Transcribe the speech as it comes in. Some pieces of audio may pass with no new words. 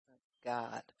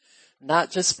God.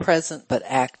 Not just present, but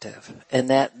active. And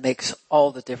that makes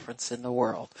all the difference in the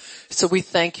world. So we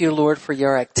thank you, Lord, for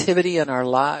your activity in our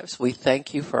lives. We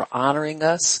thank you for honoring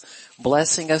us,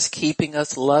 blessing us, keeping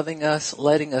us, loving us,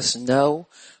 letting us know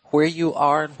where you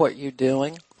are and what you're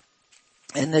doing,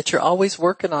 and that you're always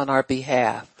working on our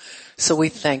behalf. So we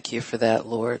thank you for that,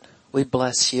 Lord. We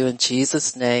bless you in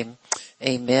Jesus' name.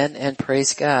 Amen and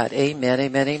praise God. Amen,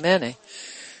 amen, amen.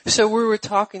 So we were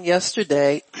talking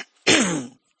yesterday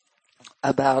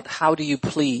about how do you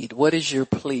plead? What is your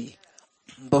plea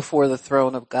before the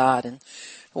throne of God? And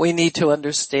we need to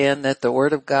understand that the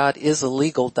Word of God is a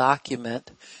legal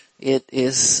document. It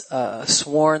is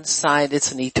sworn, signed.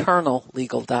 It's an eternal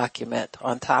legal document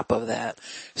on top of that.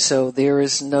 So there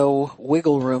is no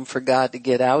wiggle room for God to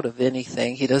get out of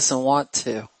anything. He doesn't want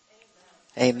to.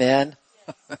 Amen.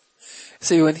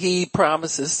 See, when he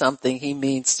promises something, he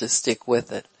means to stick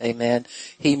with it. Amen.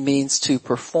 He means to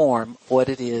perform what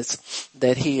it is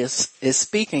that he is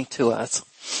speaking to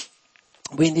us.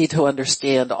 We need to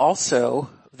understand also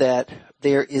that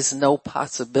there is no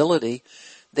possibility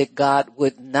that God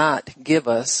would not give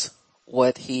us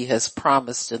what he has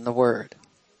promised in the Word.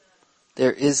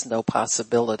 There is no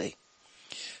possibility.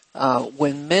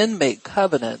 When men make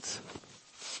covenants,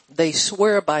 they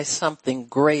swear by something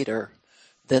greater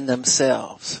than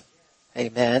themselves.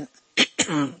 Amen.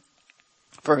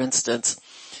 For instance,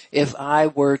 if I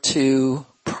were to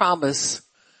promise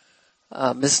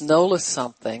Miss Nola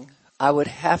something, I would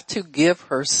have to give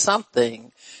her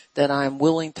something that I'm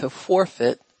willing to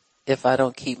forfeit if I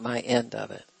don't keep my end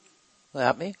of it.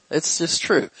 I mean, it's just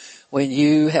true. When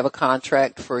you have a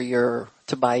contract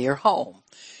to buy your home,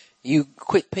 you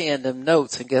quit paying them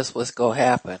notes and guess what's going to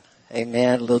happen?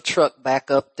 Amen. A little truck back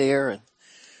up there, and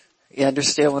you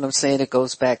understand what I'm saying? It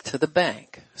goes back to the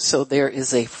bank. So there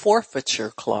is a forfeiture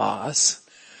clause,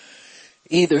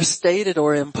 either stated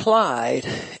or implied,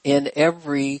 in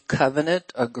every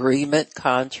covenant, agreement,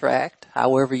 contract,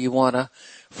 however you want to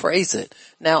phrase it.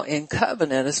 Now in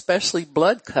covenant, especially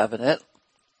blood covenant,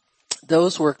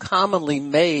 those were commonly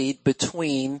made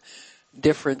between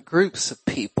different groups of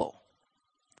people,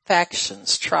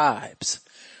 factions, tribes.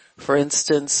 For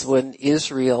instance, when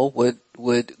Israel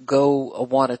would go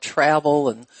want to travel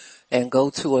and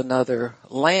go to another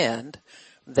land,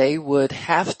 they would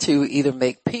have to either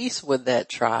make peace with that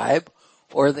tribe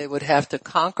or they would have to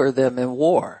conquer them in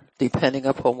war, depending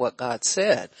upon what God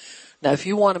said. Now, if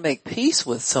you want to make peace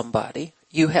with somebody,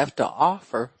 you have to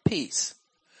offer peace.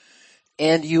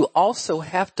 And you also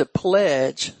have to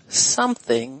pledge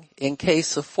something in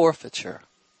case of forfeiture.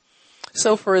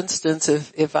 So for instance,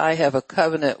 if I have a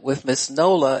covenant with Miss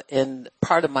Nola, and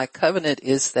part of my covenant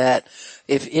is that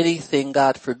if anything,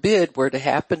 God forbid, were to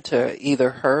happen to either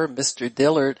her or Mr.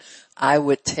 Dillard, I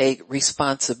would take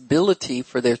responsibility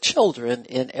for their children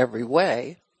in every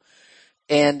way.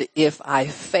 And if I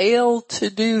fail to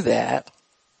do that,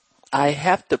 I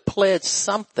have to pledge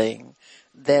something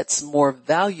that's more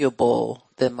valuable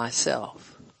than myself.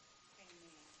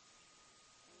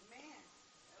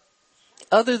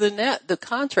 Other than that, the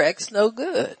contract's no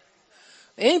good.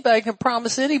 Anybody can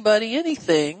promise anybody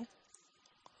anything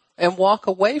and walk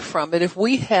away from it. If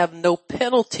we have no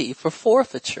penalty for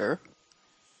forfeiture,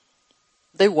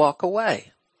 they walk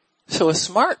away. So a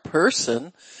smart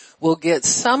person will get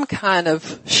some kind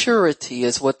of surety,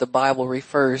 is what the Bible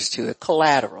refers to, a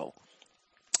collateral,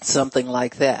 something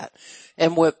like that.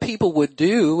 And what people would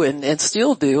do and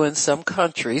still do in some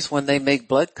countries when they make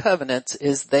blood covenants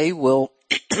is they will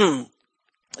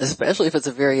especially if it's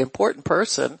a very important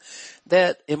person,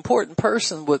 that important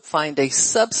person would find a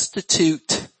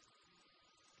substitute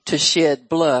to shed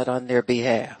blood on their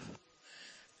behalf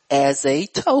as a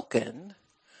token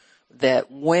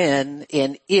that when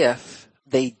and if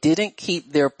they didn't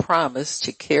keep their promise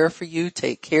to care for you,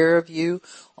 take care of you,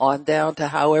 on down to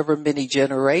however many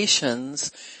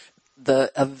generations,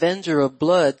 the avenger of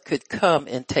blood could come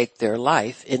and take their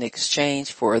life in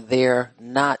exchange for their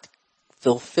not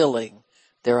fulfilling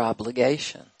their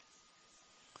obligation.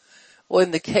 Well, in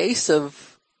the case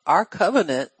of our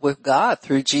covenant with God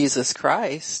through Jesus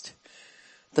Christ,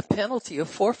 the penalty of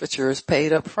forfeiture is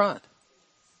paid up front.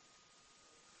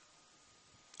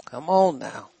 Come on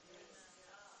now.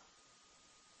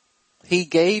 He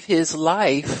gave his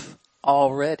life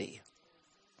already.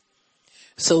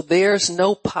 So there's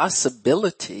no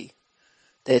possibility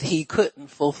that he couldn't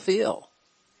fulfill.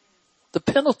 The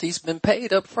penalty's been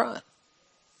paid up front.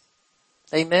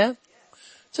 Amen.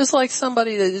 Just like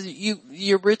somebody that is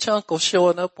your rich uncle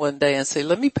showing up one day and say,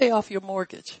 let me pay off your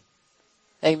mortgage.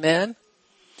 Amen.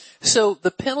 So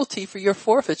the penalty for your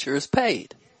forfeiture is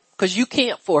paid because you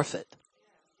can't forfeit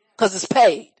because it's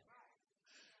paid.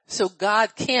 So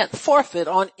God can't forfeit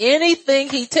on anything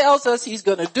he tells us he's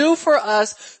going to do for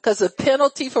us because the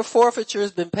penalty for forfeiture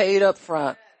has been paid up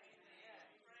front.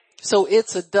 So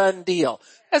it's a done deal.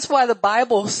 That's why the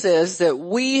Bible says that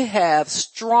we have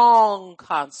strong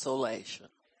consolation.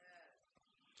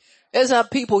 There's how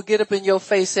people get up in your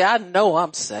face and say, I know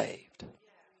I'm saved.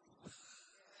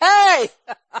 Hey!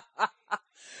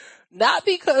 Not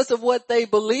because of what they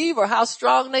believe or how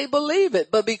strong they believe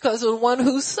it, but because of the one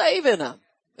who's saving them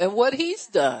and what he's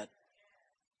done.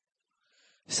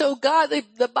 So God,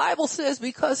 the Bible says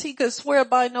because he could swear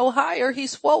by no higher, he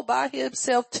swore by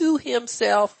himself to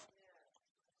himself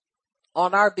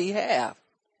on our behalf.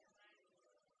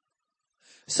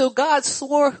 So God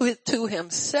swore to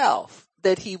himself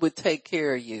that he would take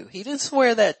care of you. He didn't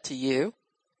swear that to you.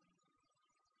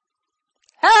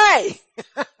 Hey!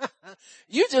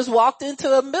 You just walked into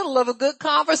the middle of a good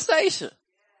conversation.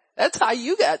 That's how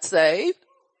you got saved.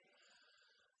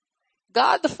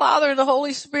 God the Father and the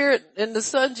Holy Spirit and the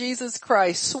Son Jesus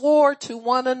Christ swore to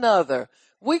one another,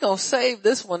 we're going to save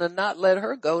this one and not let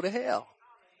her go to hell.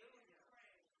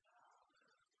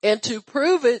 And to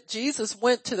prove it, Jesus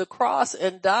went to the cross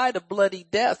and died a bloody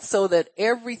death so that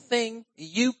everything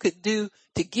you could do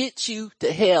to get you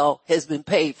to hell has been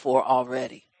paid for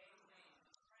already.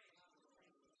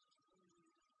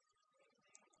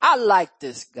 I like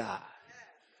this guy.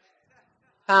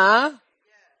 Huh?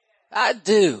 I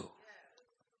do.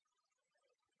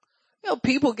 You know,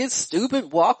 people get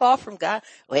stupid, walk off from God.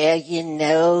 Well, you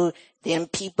know, them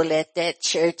people at that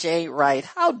church ain't right.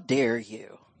 How dare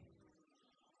you?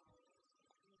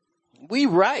 We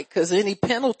right, because any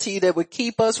penalty that would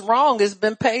keep us wrong has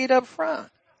been paid up front.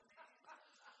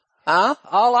 Huh?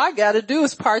 All I got to do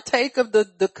is partake of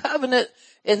the covenant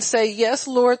and say, yes,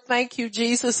 Lord, thank you,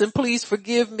 Jesus, and please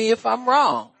forgive me if I'm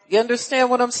wrong. You understand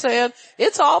what I'm saying?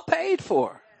 It's all paid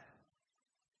for.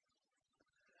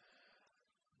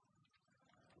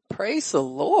 Praise the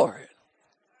Lord.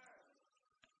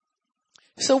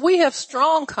 So we have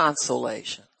strong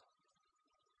consolation.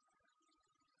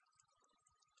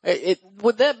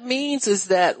 What that means is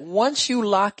that once you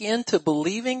lock into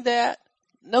believing that,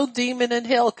 no demon in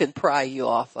hell can pry you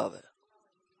off of it.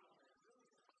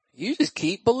 You just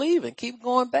keep believing, keep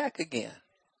going back again.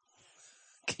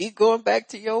 Keep going back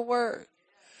to your word.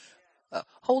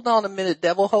 Hold on a minute,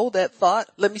 devil. Hold that thought.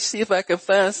 Let me see if I can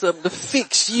find something to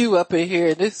fix you up in here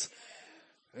in this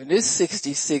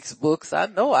 66 books. I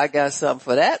know I got something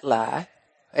for that lie.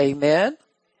 Amen.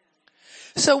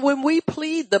 So when we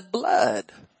plead the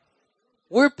blood,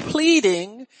 we're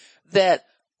pleading that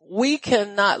we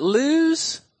cannot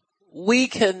lose, we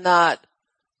cannot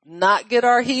not get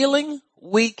our healing,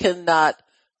 we cannot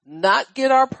not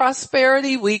get our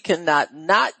prosperity, we cannot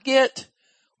not get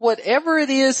whatever it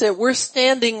is that we're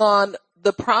standing on,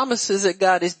 the promises that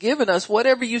God has given us,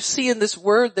 whatever you see in this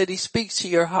word that he speaks to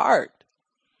your heart.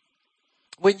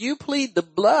 When you plead the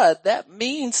blood, that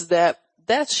means that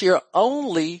that's your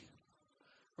only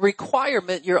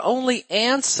requirement, your only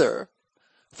answer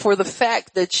for the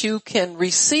fact that you can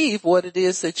receive what it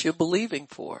is that you're believing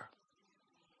for.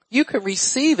 You can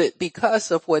receive it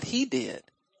because of what he did.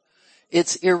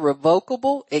 It's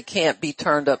irrevocable. It can't be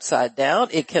turned upside down.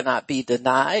 It cannot be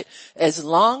denied. As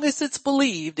long as it's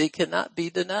believed, it cannot be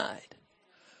denied.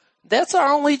 That's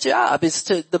our only job, is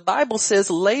the Bible says,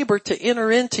 labor to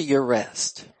enter into your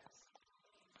rest.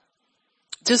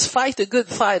 Just fight the good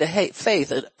fight of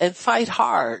faith and fight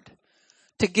hard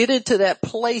to get into that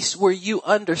place where you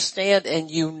understand and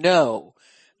you know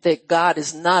that God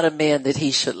is not a man that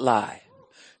he should lie,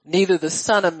 neither the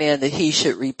son of man that he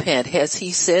should repent. Has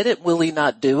he said it? Will he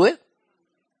not do it?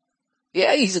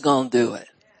 Yeah, he's gonna do it.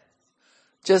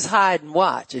 Just hide and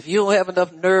watch. If you don't have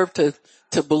enough nerve to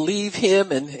believe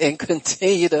him and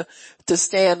continue to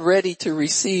stand ready to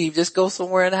receive, just go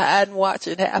somewhere and hide and watch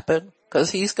it happen, because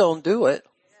he's gonna do it.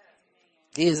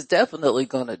 He is definitely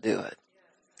gonna do it.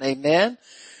 Amen.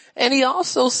 And he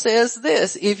also says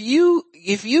this, if you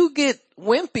get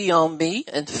wimpy on me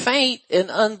and faint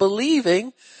and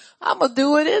unbelieving, I'm gonna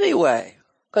do it anyway,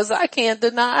 because I can't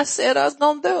deny I said I was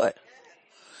gonna do it.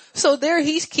 So there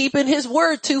he's keeping his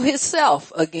word to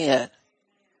himself again.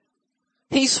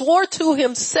 He swore to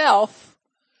himself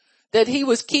that he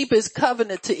would keep his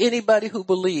covenant to anybody who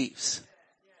believes.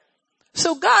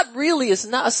 So God really is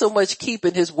not so much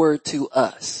keeping his word to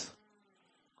us.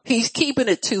 He's keeping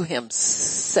it to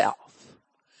himself.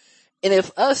 And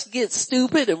if us get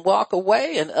stupid and walk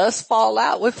away and us fall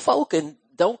out with folk and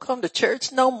don't come to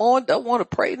church no more, don't want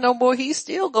to pray no more, he's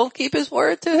still going to keep his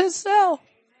word to himself.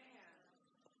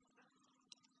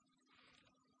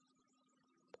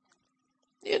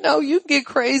 You know, you can get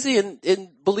crazy and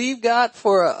believe God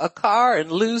for a car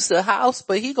and lose the house,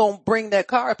 but he gonna bring that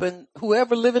car up, and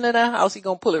whoever living in that house, he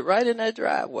gonna pull it right in that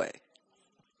driveway.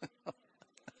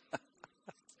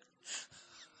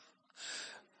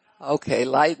 Okay,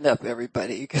 lighten up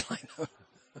everybody. You can lighten up.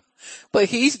 But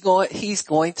he's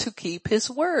going to keep his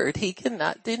word. He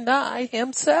cannot deny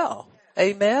himself.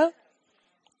 Amen.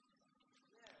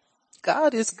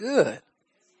 God is good.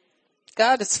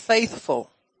 God is faithful.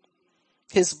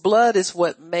 His blood is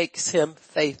what makes him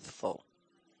faithful,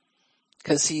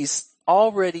 because he's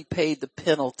already paid the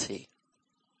penalty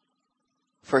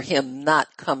for him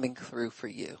not coming through for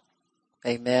you.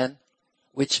 Amen.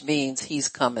 Which means he's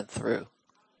coming through.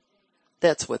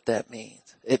 That's what that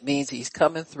means. It means he's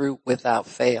coming through without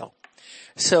fail.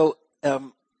 So,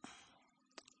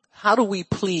 how do we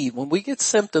plead when we get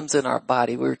symptoms in our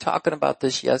body? We were talking about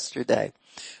this yesterday.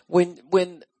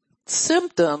 When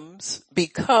symptoms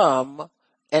become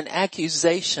an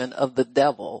accusation of the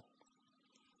devil,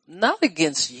 not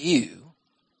against you.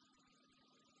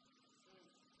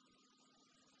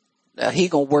 Now he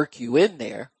gonna work you in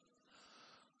there.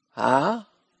 Huh?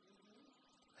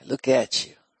 Look at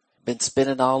you. Been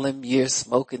spending all them years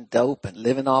smoking dope and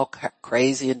living all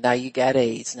crazy, and now you got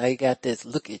AIDS. Now you got this.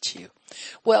 Look at you.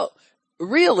 Well,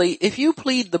 really, if you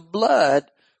plead the blood,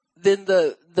 then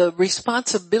the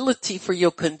responsibility for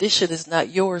your condition is not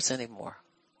yours anymore.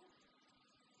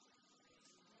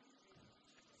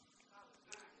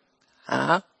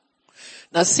 Huh?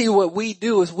 Now see, what we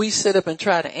do is we sit up and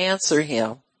try to answer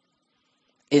him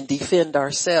and defend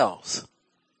ourselves.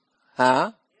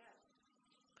 Huh?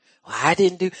 Well, I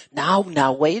didn't do,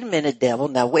 now wait a minute, devil.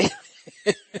 Now wait,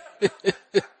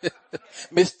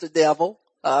 Mr. Devil,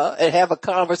 and have a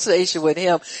conversation with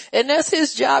him. And that's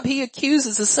his job. He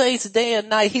accuses the saints day and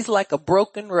night. He's like a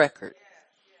broken record.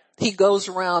 He goes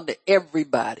around to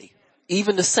everybody.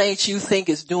 Even the saints you think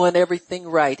is doing everything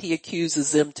right, he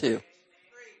accuses them too.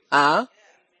 Oh,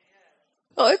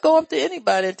 it go up to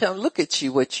anybody and tell them, look at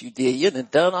you, what you did. You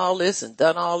done all this and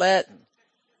done all that.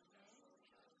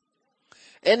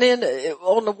 And then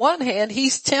on the one hand,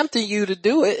 he's tempting you to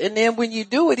do it. And then when you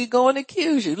do it, he go and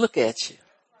accuse you. Look at you.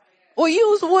 Well, you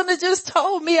was the one that just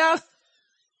told me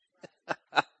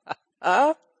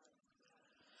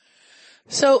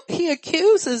So he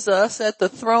accuses us at the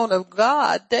throne of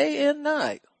God day and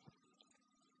night.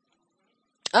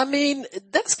 I mean,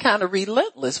 that's kind of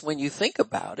relentless when you think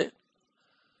about it.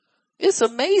 It's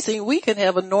amazing we can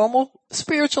have a normal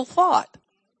spiritual thought.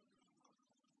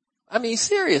 I mean,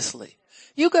 seriously.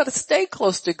 You gotta stay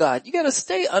close to God. You gotta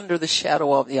stay under the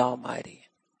shadow of the Almighty.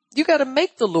 You gotta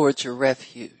make the Lord your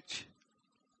refuge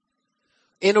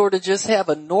in order to just have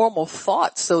a normal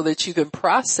thought so that you can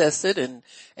process it and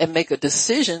make a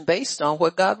decision based on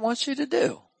what God wants you to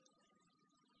do.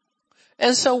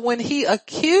 And so when he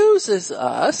accuses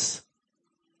us,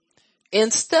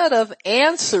 instead of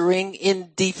answering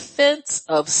in defense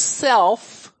of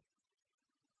self,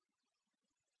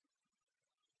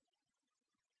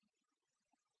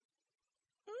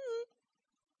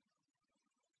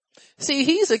 see,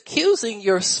 he's accusing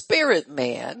your spirit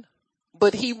man,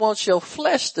 but he wants your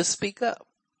flesh to speak up.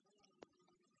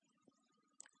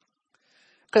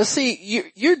 Cause see,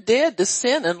 you're dead to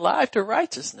sin and alive to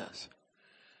righteousness.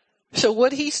 So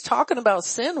what he's talking about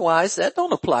sin-wise, that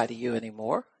don't apply to you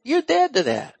anymore. You're dead to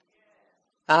that.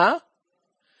 Huh?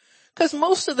 Cause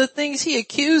most of the things he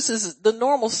accuses the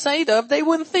normal saint of, they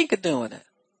wouldn't think of doing it.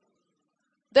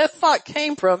 That thought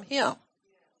came from him.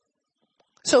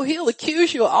 So he'll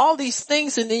accuse you of all these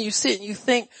things, and then you sit and you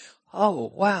think, oh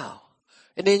wow.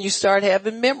 And then you start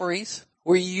having memories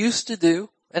where you used to do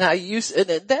and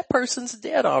and that person's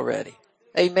dead already.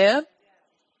 Amen.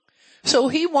 So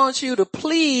he wants you to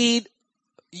plead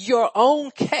your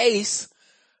own case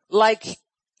like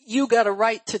you got a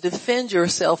right to defend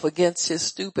yourself against his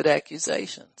stupid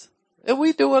accusations. And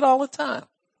we do it all the time.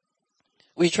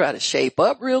 We try to shape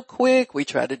up real quick. We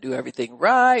try to do everything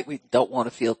right. We don't want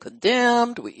to feel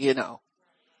condemned.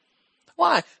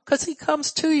 Why? Because he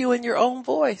comes to you in your own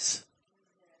voice.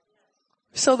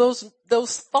 So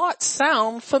those thoughts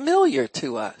sound familiar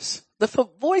to us. The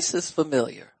voice is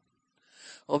familiar.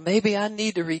 Well, maybe I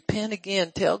need to repent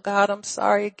again. Tell God I'm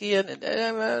sorry again.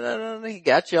 And he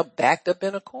got you backed up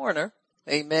in a corner.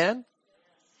 Amen.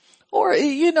 Or,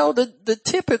 the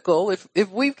typical,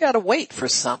 if we've got to wait for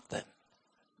something.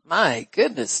 My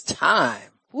goodness,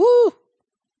 time. Woo.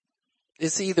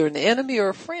 It's either an enemy or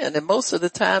a friend. And most of the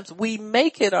times we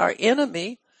make it our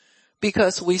enemy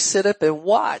because we sit up and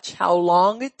watch how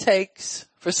long it takes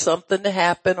for something to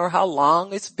happen, or how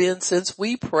long it's been since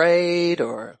we prayed,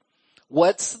 or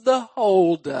what's the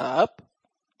hold up?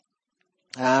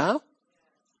 Huh?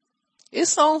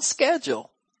 It's on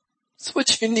schedule. That's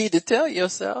what you need to tell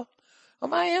yourself. Well,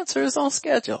 my answer is on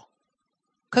schedule.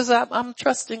 Cause I'm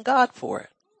trusting God for it.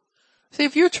 See,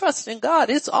 if you're trusting God,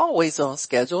 it's always on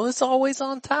schedule. It's always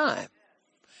on time.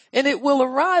 And it will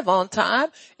arrive on time.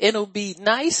 It'll be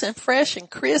nice and fresh and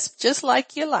crisp just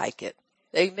like you like it.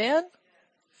 Amen?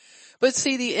 But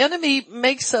see, the enemy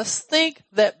makes us think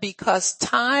that because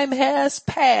time has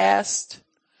passed,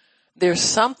 there's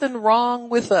something wrong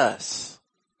with us.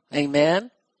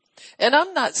 Amen? And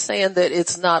I'm not saying that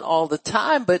it's not all the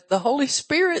time, but the Holy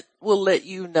Spirit will let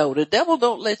you know. The devil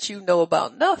don't let you know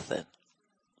about nothing.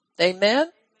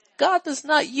 Amen? God does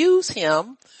not use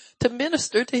him to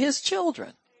minister to his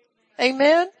children.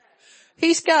 Amen?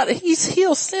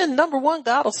 He'll send, number one,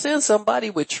 God will send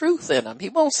somebody with truth in him. He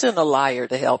won't send a liar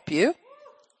to help you.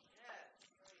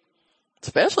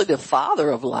 Especially the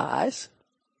father of lies.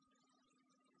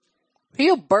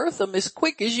 He'll birth them as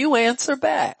quick as you answer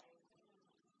back.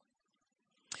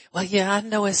 Well, yeah, I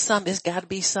know it's gotta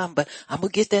be some, but I'm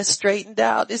gonna get that straightened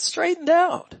out. It's straightened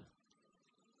out.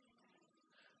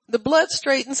 The blood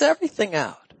straightens everything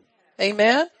out.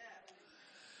 Amen?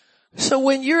 So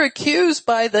when you're accused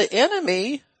by the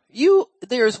enemy,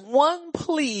 there's one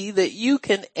plea that you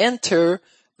can enter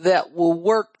that will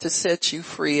work to set you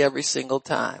free every single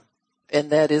time. And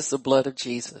that is the blood of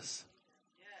Jesus.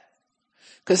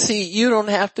 Cause see, you don't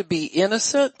have to be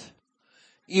innocent.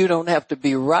 You don't have to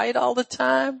be right all the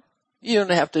time. You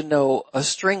don't have to know a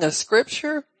string of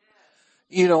scripture.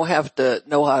 You don't have to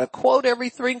know how to quote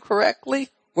everything correctly,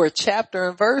 where chapter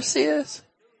and verse is.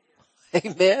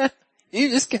 Amen. You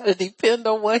just gotta depend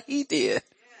on what he did.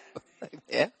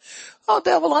 Amen. Oh,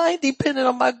 devil, I ain't depending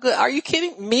on my good. Are you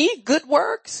kidding me? Good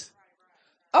works?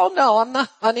 Oh no, I'm not,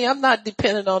 honey. I'm not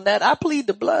dependent on that. I plead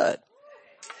the blood.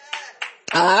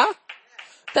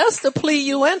 That's the plea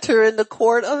you enter in the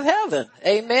court of heaven.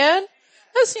 Amen.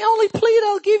 That's the only plea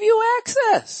that'll give you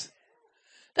access.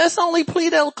 That's the only plea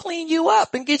that'll clean you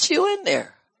up and get you in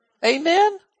there.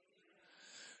 Amen.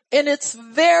 And it's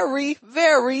very,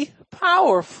 very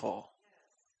powerful.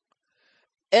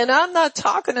 And I'm not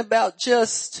talking about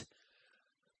just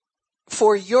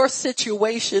for your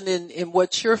situation in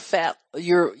what you're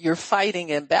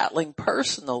fighting and battling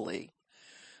personally,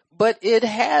 but it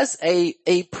has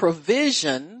a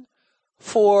provision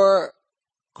for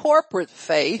corporate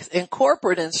faith and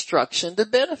corporate instruction to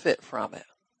benefit from it.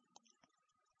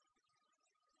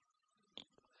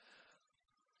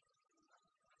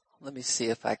 Let me see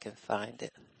if I can find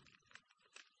it.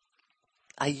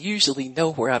 I usually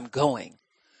know where I'm going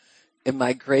in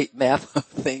my great map of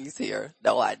things here.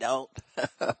 No, I don't.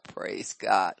 Praise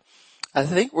God. I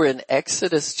think we're in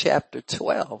Exodus chapter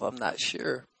 12. I'm not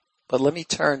sure. But let me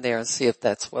turn there and see if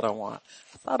that's what I want.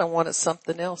 I thought I wanted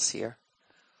something else here.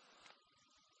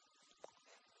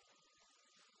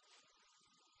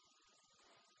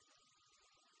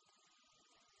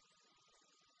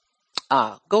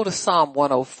 Go to Psalm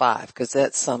 105 because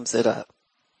that sums it up.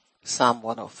 Psalm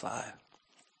 105.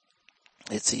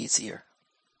 It's easier.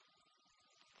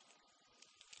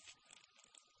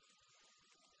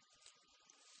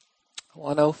 Psalm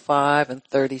 105 and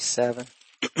 37.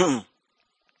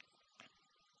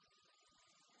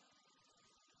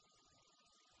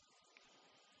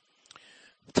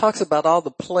 Talks about all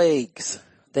the plagues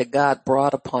that God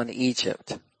brought upon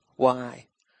Egypt. Why?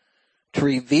 To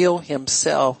reveal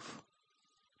himself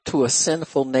to a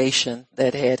sinful nation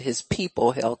that had his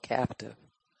people held captive.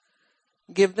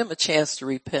 Give them a chance to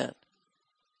repent,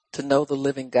 to know the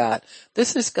living God.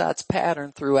 This is God's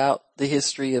pattern throughout the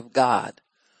history of God.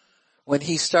 When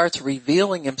he starts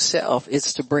revealing himself,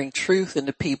 it's to bring truth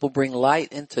into people, bring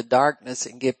light into darkness,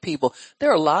 and give people.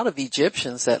 There are a lot of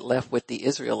Egyptians that left with the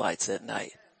Israelites at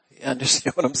night. You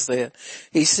understand what I'm saying?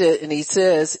 He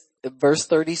says, verse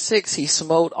 36, he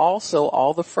smote also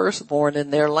all the firstborn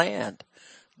in their land,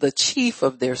 the chief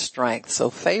of their strength. So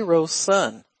Pharaoh's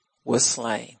son was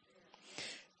slain.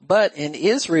 But to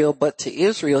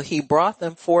Israel, he brought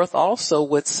them forth also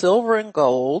with silver and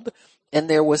gold, and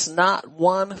there was not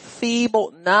one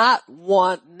feeble, not one.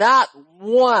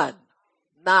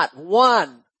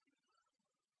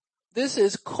 This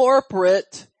is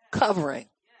corporate covering.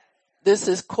 This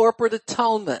is corporate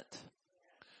atonement.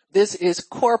 This is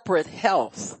corporate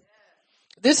health.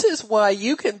 This is why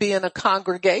you can be in a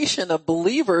congregation of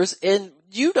believers and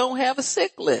you don't have a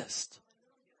sick list.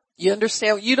 You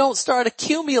understand? You don't start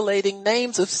accumulating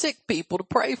names of sick people to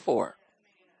pray for.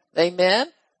 Amen?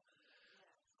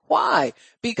 Why?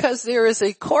 Because there is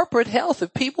a corporate health.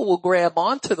 If people will grab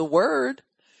onto the word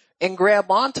and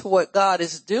grab onto what God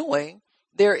is doing,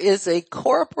 There is a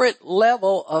corporate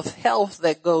level of health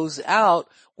that goes out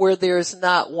where there's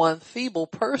not one feeble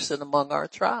person among our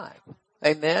tribe.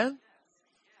 Amen.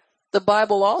 The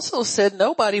Bible also said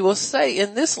nobody will say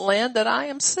in this land that I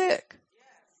am sick.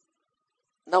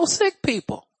 No sick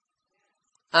people.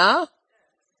 Huh?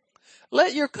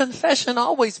 Let your confession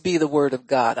always be the word of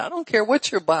God. I don't care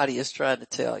what your body is trying to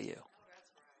tell you.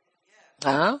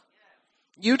 Huh?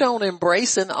 You don't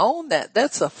embrace and own that.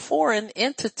 That's a foreign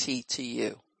entity to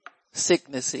you.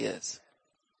 Sickness is.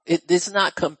 It is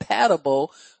not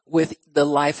compatible with the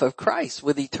life of Christ,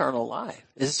 with eternal life.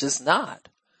 It's just not.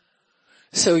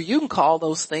 So you can call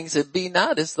those things that be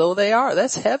not as though they are.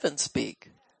 That's heaven speak.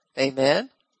 Amen.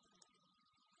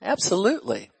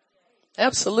 Absolutely.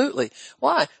 Absolutely.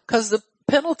 Why? Because the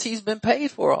penalty's been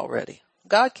paid for already.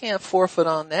 God can't forfeit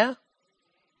on that.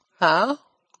 Huh?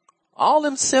 All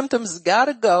them symptoms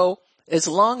gotta go as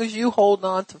long as you hold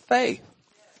on to faith.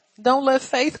 Don't let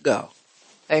faith go.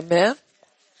 Amen.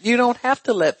 You don't have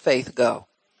to let faith go.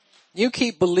 You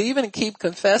keep believing and keep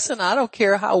confessing. I don't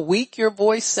care how weak your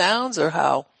voice sounds or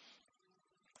how,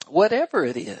 whatever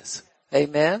it is.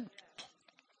 Amen.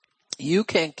 You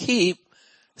can keep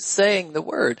saying the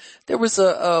word. There was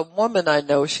a woman I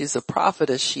know, she's a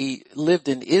prophetess. She lived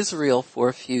in Israel for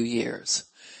a few years.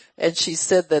 And she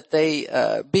said that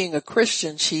they, being a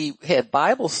Christian, she had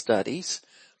Bible studies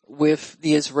with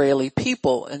the Israeli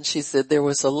people. And she said there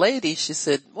was a lady, she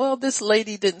said, well, this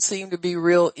lady didn't seem to be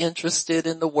real interested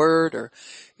in the word or,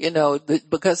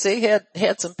 because they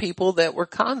had some people that were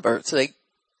converts. They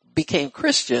became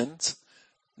Christians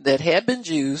that had been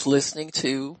Jews listening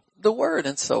to the word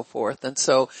and so forth. And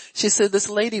so she said this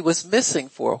lady was missing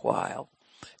for a while,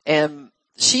 and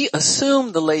she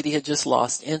assumed the lady had just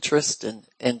lost interest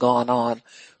and gone on.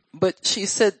 But she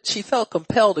said she felt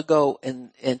compelled to go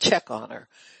and check on her.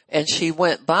 And she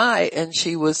went by, and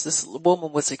this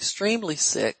woman was extremely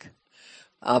sick.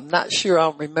 I'm not sure, I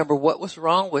don't remember what was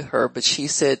wrong with her, but she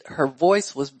said her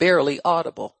voice was barely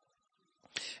audible.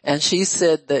 And she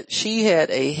said that she had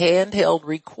a handheld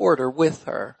recorder with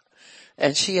her.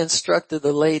 And she instructed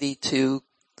the lady to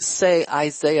say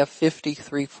Isaiah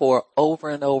 53:4 over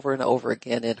and over and over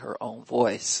again in her own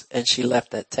voice. And she left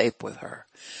that tape with her.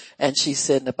 And she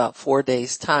said in about 4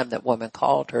 days' time, that woman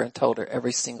called her and told her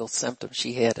every single symptom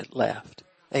she had left.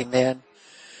 Amen.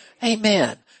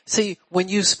 Amen. See, when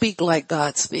you speak like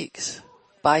God speaks,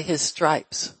 by his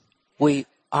stripes, we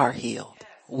are healed.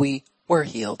 We were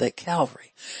healed at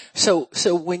Calvary. So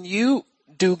when you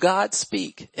do God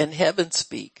speak and heaven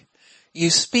speak, you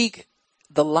speak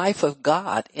the life of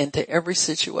God into every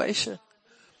situation.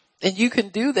 And you can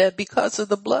do that because of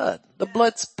the blood. The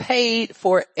blood's paid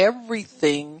for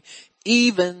everything,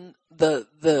 even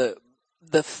the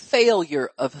failure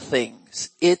of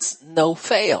things. It's no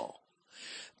fail.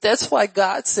 That's why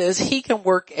God says he can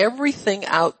work everything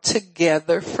out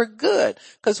together for good,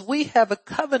 because we have a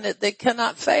covenant that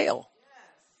cannot fail.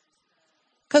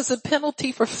 Because the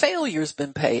penalty for failure has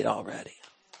been paid already.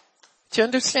 Do you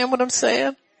understand what I'm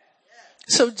saying?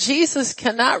 So Jesus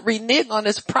cannot renege on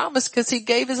his promise because he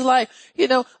gave his life.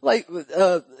 Like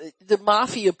the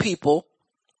mafia people,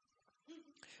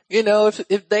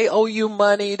 if they owe you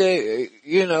money, they say,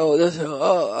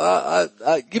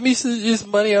 give me this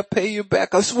money, I'll pay you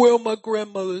back. I swear on my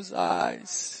grandmother's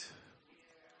eyes.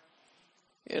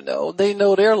 They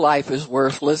know their life is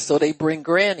worthless, so they bring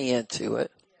granny into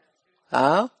it.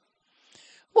 Huh?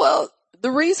 Well,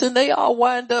 the reason they all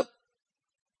wind up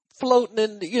floating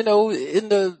in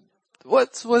the,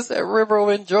 what's that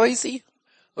river in Jersey,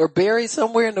 or buried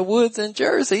somewhere in the woods in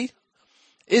Jersey,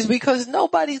 is because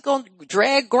nobody's going to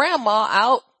drag grandma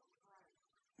out.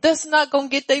 That's not going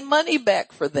to get their money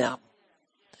back for them.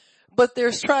 But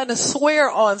they're trying to swear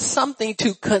on something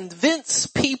to convince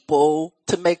people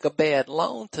to make a bad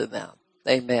loan to them.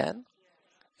 Amen.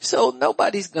 So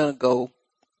nobody's going to go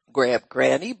grab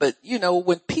granny, but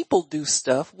when people do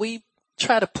stuff, we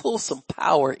try to pull some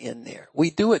power in there. We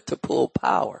do it to pull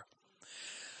power.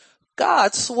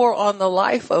 God swore on the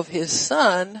life of his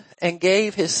son and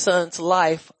gave his son's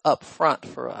life up front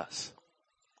for us.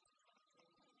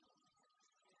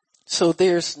 So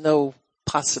there's no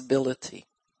possibility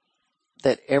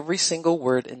that every single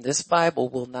word in this Bible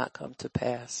will not come to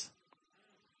pass,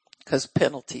 because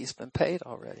penalty's been paid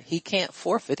already. He can't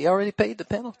forfeit. He already paid the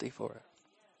penalty for it.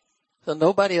 So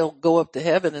nobody will go up to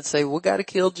heaven and say, we got to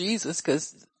kill Jesus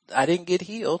because I didn't get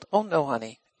healed. Oh no,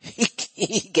 honey.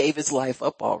 He gave his life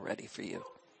up already for you.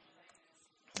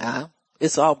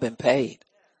 It's all been paid.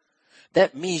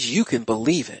 That means you can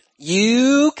believe it.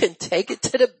 You can take it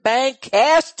to the bank,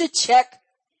 cash the check,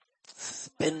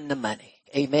 spend the money.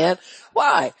 Amen.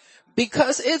 Why?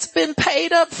 Because it's been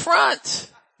paid up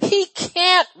front. He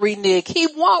can't renege. He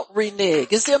won't renege.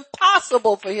 It's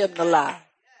impossible for him to lie.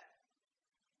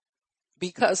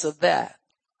 Because of that.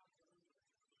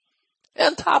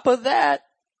 On top of that,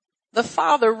 the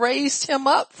Father raised him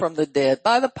up from the dead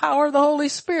by the power of the Holy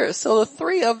Spirit. So the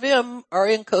three of them are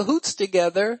in cahoots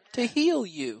together to heal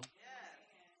you.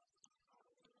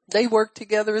 They work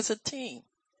together as a team.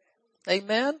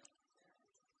 Amen.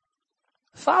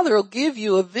 Father will give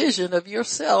you a vision of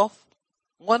yourself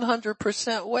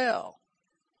 100% well.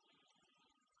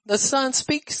 The Son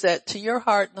speaks that to your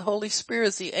heart, and the Holy Spirit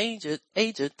is the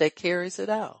agent that carries it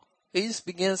out. He just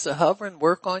begins to hover and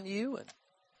work on you and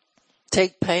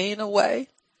take pain away,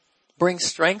 bring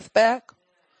strength back.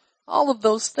 All of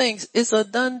those things is a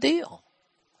done deal.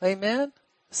 Amen.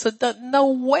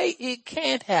 No way it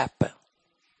can't happen.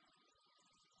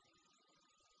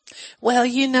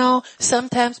 Well,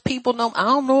 sometimes people know, I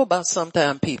don't know about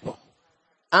sometime people.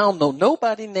 I don't know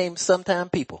nobody named sometime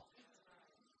people.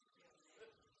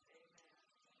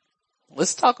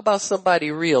 Let's talk about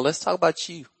somebody real. Let's talk about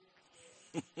you.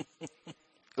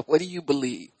 What do you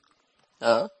believe?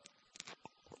 Huh?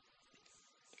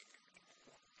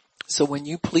 So when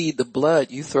you plead the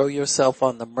blood, you throw yourself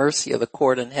on the mercy of the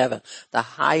court in heaven, the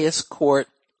highest court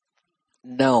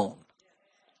known.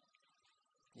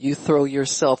 You throw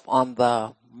yourself on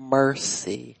the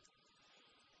mercy,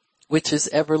 which is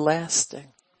everlasting.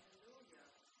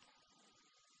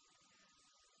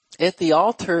 At the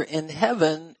altar in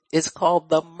heaven, it's called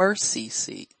the mercy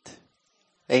seat.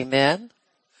 Amen.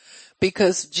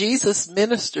 Because Jesus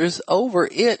ministers over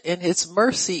it and his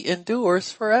mercy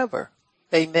endures forever.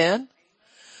 Amen.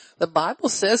 The Bible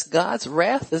says God's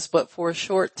wrath is but for a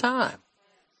short time.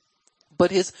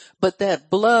 But that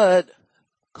blood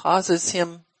causes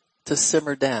him to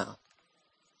simmer down,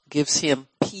 gives him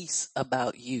peace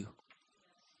about you.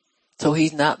 So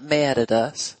he's not mad at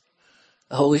us.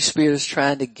 The Holy Spirit is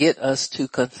trying to get us to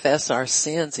confess our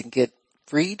sins and get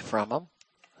freed from them.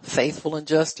 Faithful and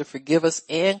just to forgive us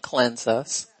and cleanse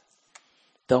us.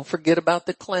 Don't forget about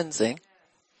the cleansing.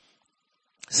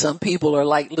 Some people are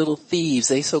like little thieves.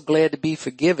 They so glad to be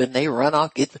forgiven. They run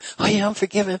off, I'm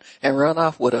forgiven, and run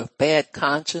off with a bad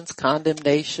conscience,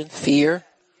 condemnation, fear,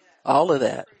 all of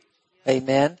that.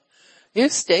 Amen. You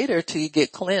stay there till you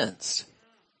get cleansed.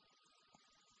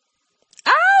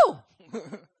 Ow!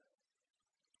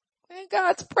 In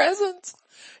God's presence.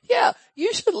 Yeah,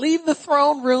 you should leave the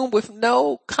throne room with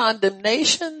no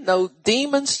condemnation, no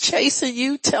demons chasing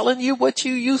you, telling you what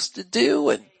you used to do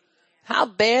and how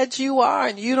bad you are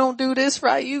and you don't do this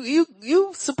right.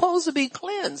 You supposed to be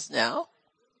cleansed now.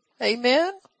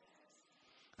 Amen.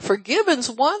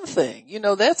 Forgiven's one thing.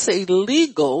 That's a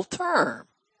legal term.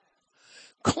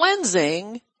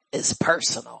 Cleansing is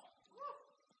personal.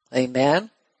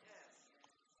 Amen.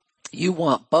 You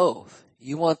want both.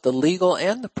 You want the legal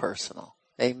and the personal.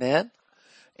 Amen.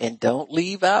 And don't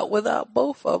leave out without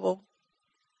both of them.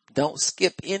 Don't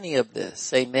skip any of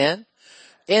this. Amen.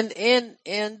 And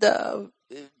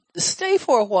stay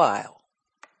for a while.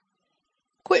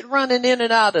 Quit running in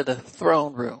and out of the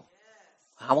throne room.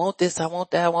 I want this, I want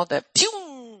that, I want that.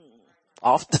 Pew!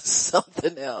 Off to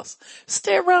something else.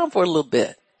 Stay around for a little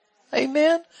bit.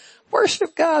 Amen.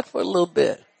 Worship God for a little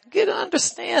bit. Get an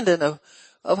understanding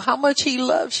of how much he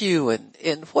loves you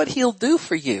and what he'll do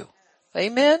for you.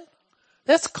 Amen.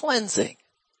 That's cleansing.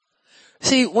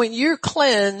 See, when you're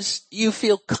cleansed, you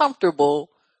feel comfortable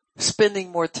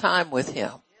spending more time with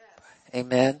him.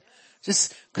 Amen.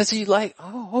 Just cause you're like,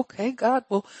 oh, okay, God,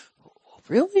 well,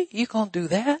 really? You gonna do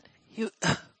that? You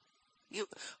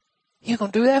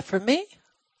gonna do that for me?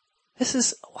 This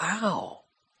is, wow.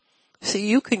 See,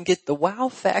 you can get the wow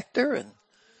factor and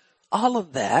all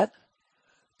of that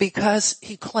because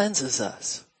he cleanses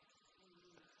us.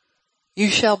 You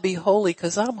shall be holy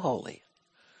because I'm holy.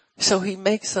 So he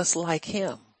makes us like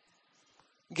him.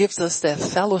 Gives us that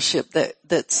fellowship,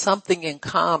 that's something in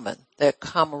common, that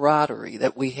camaraderie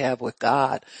that we have with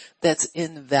God that's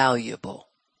invaluable.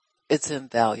 It's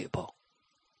invaluable.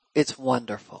 It's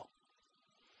wonderful.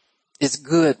 It's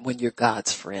good when you're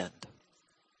God's friend.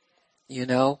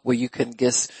 Where you can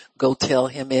just go tell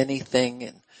him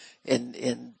anything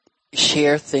and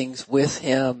share things with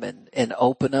him and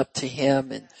open up to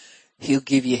him and he'll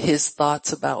give you his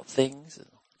thoughts about things.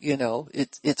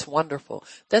 It's wonderful.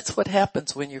 That's what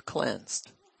happens when you're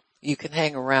cleansed. You can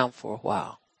hang around for a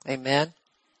while. Amen.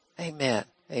 Amen.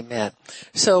 Amen.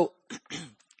 So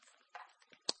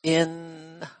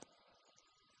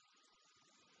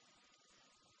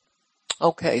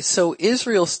so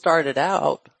Israel started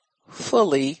out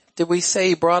fully. Did we say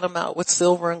he brought them out with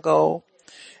silver and gold?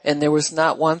 And there was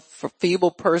not one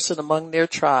feeble person among their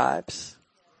tribes.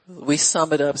 We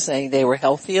sum it up saying they were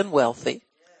healthy and wealthy.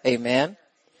 Amen.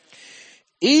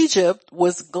 Egypt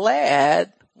was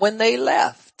glad when they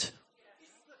left.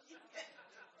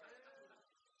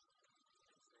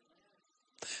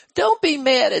 Don't be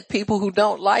mad at people who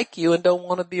don't like you and don't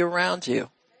want to be around you.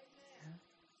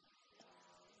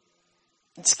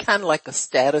 It's kind of like a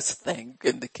status thing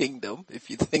in the kingdom, if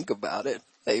you think about it.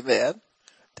 Amen.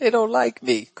 They don't like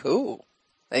me. Cool.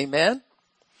 Amen.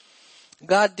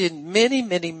 God did many,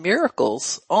 many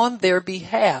miracles on their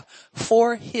behalf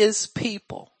for his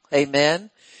people. Amen.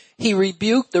 He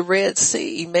rebuked the Red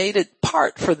Sea. He made it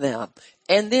part for them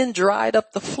and then dried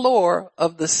up the floor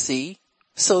of the sea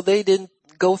so they didn't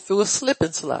go through a slip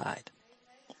and slide.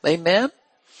 Amen.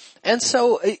 And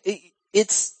so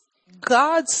it's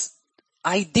God's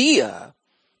idea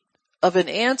of an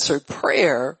answered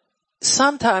prayer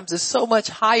sometimes is so much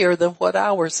higher than what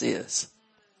ours is.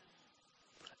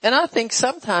 And I think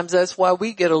sometimes that's why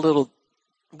we get a little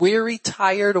weary,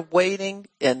 tired of waiting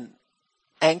and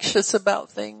anxious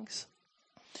about things.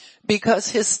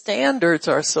 Because his standards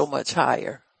are so much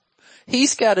higher.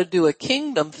 He's got to do a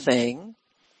kingdom thing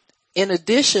in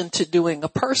addition to doing a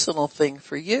personal thing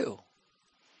for you.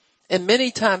 And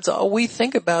many times all we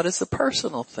think about is the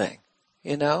personal thing,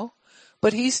 you know.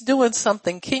 But he's doing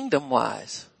something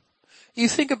kingdom-wise. You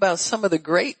think about some of the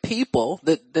great people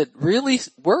that really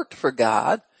worked for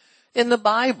God in the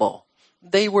Bible.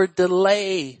 They were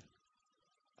delay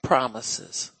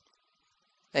promises.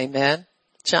 Amen.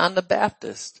 John the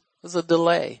Baptist was a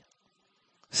delay.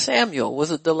 Samuel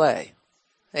was a delay.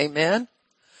 Amen.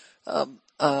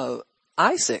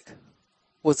 Isaac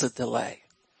was a delay.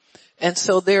 And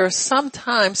so there are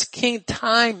sometimes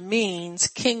time means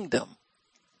kingdom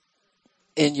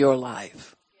in your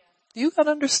life. You got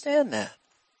to understand that.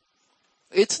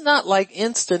 It's not like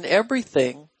instant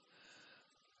everything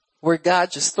where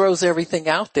God just throws everything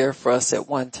out there for us at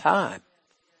one time.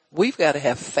 We've got to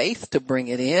have faith to bring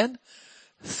it in,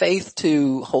 faith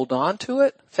to hold on to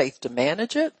it, faith to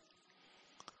manage it.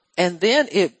 And then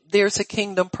there's a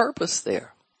kingdom purpose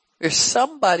there. There's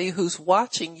somebody who's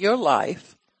watching your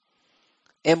life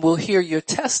and will hear your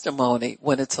testimony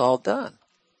when it's all done.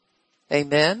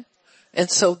 Amen. And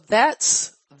so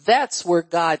that's where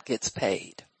God gets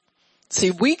paid. See,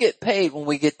 we get paid when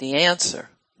we get the answer.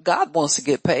 God wants to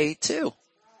get paid too.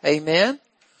 Amen.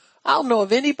 I don't know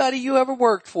of anybody you ever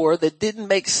worked for that didn't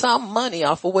make some money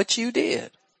off of what you did.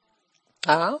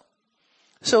 Huh?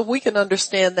 So if we can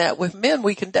understand that with men,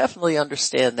 we can definitely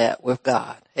understand that with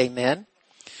God. Amen.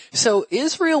 So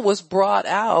Israel was brought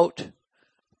out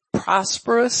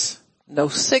prosperous, no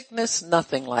sickness,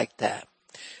 nothing like that.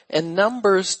 In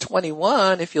Numbers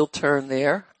 21, if you'll turn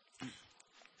there.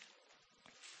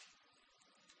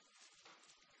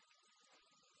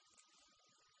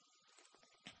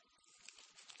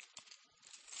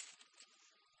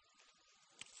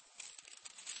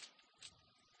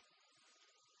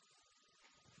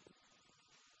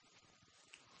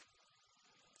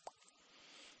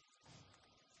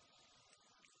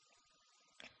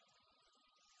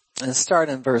 And start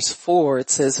in verse 4,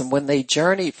 it says, and when they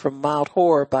journeyed from Mount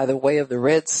Hor by the way of the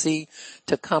Red Sea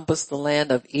to compass the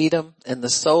land of Edom, and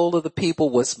the soul of the people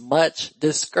was much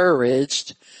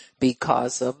discouraged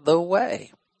because of the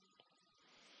way.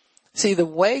 See, the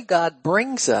way God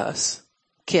brings us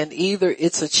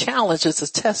it's a challenge, it's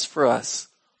a test for us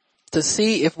to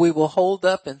see if we will hold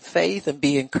up in faith and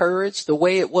be encouraged the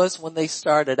way it was when they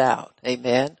started out.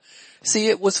 Amen. See,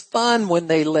 it was fun when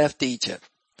they left Egypt.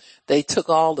 They took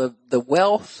all the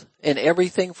wealth and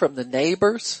everything from the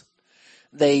neighbors.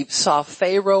 They saw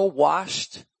Pharaoh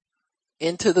washed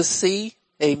into the sea.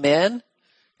 Amen.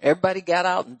 Everybody got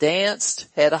out and danced,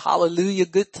 had a hallelujah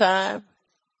good time.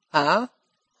 Huh?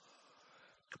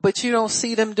 But you don't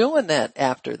see them doing that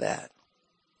after that.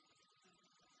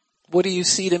 What do you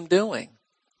see them doing?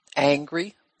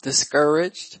 Angry,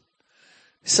 discouraged.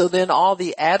 So then all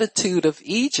the attitude of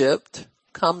Egypt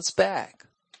comes back.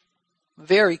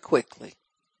 Very quickly.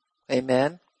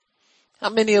 Amen.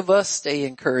 How many of us stay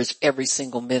encouraged every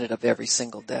single minute of every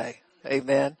single day?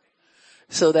 Amen.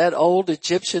 So that old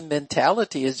Egyptian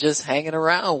mentality is just hanging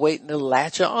around waiting to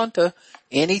latch on to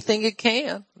anything it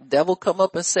can. Devil come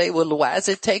up and say, well, why is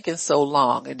it taking so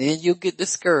long? And then you get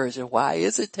discouraged. And why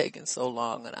is it taking so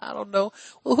long? And I don't know.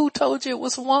 Well, who told you it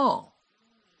was long?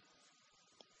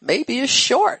 Maybe it's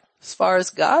short as far as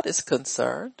God is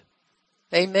concerned.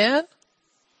 Amen.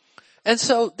 And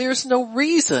so there's no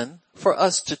reason for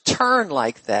us to turn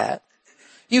like that.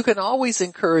 You can always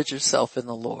encourage yourself in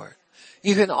the Lord.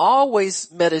 You can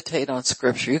always meditate on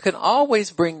scripture. You can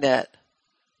always bring that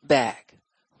back.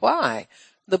 Why?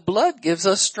 The blood gives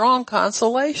us strong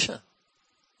consolation.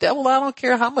 Devil, I don't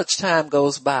care how much time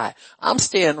goes by. I'm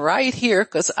staying right here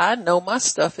because I know my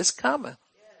stuff is coming.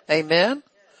 Amen.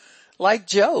 Like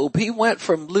Job, he went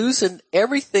from losing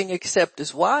everything except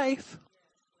his wife.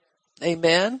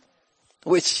 Amen.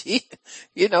 Which she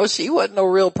wasn't no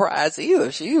real prize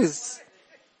either. She was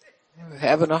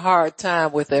having a hard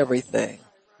time with everything.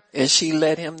 And she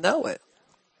let him know it.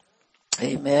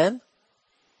 Amen.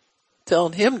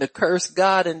 Telling him to curse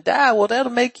God and die. Well,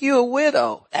 that'll make you a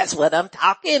widow. That's what I'm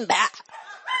talking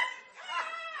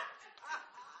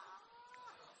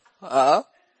about.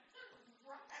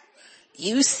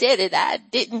 You said it, I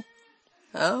didn't.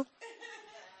 Huh?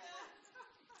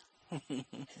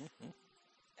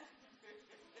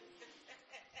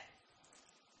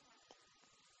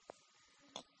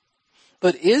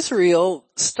 But Israel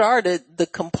started the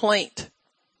complaint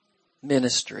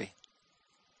ministry.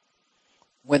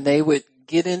 When they would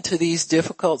get into these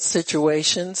difficult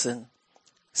situations, and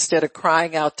instead of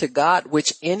crying out to God,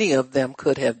 which any of them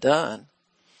could have done,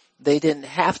 they didn't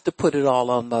have to put it all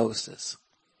on Moses.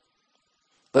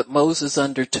 But Moses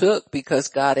undertook, because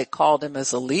God had called him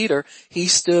as a leader, he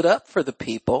stood up for the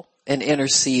people and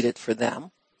interceded for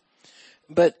them.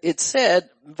 But it said,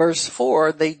 verse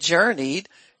 4, they journeyed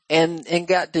and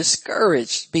got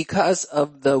discouraged because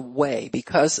of the way,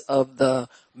 because of the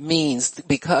means,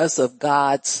 because of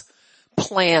God's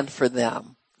plan for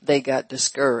them. They got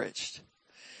discouraged.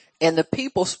 And the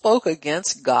people spoke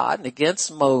against God and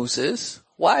against Moses.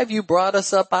 Why have you brought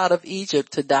us up out of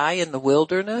Egypt to die in the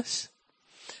wilderness?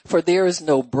 For there is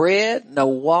no bread, no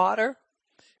water,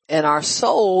 and our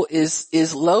soul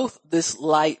is loath this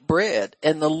light bread.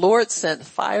 And the Lord sent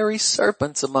fiery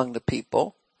serpents among the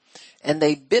people, and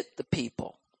they bit the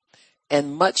people.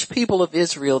 And much people of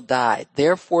Israel died.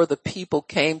 Therefore the people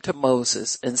came to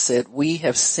Moses and said, we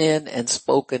have sinned and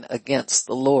spoken against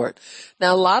the Lord.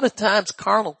 Now, a lot of times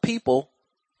carnal people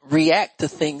react to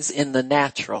things in the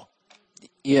natural.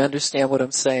 You understand what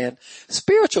I'm saying?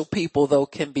 Spiritual people, though,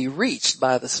 can be reached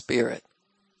by the Spirit.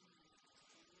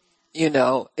 You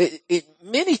know,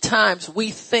 many times we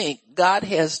think God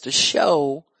has to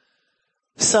show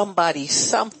somebody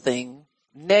something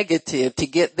negative to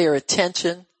get their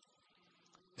attention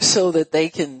so that they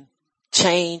can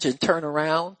change and turn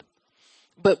around.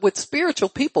 But with spiritual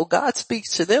people, God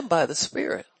speaks to them by the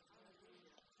Spirit.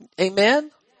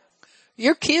 Amen?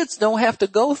 Your kids don't have to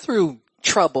go through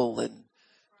trouble and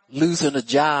losing a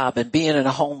job and being in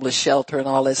a homeless shelter and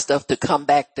all that stuff to come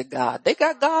back to God. They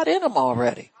got God in them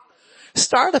already.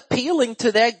 Start appealing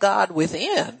to that God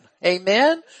within.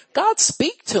 Amen. God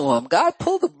speak to them. God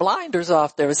pull the blinders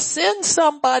off there. Send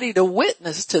somebody to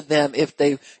witness to them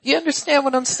you understand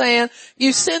what I'm saying?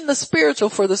 You send the spiritual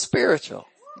for the spiritual.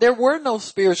 There were no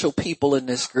spiritual people in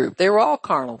this group. They were all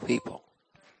carnal people.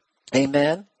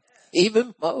 Amen.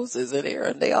 Even Moses and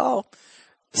Aaron, they all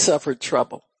suffered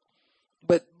trouble.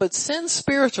 But send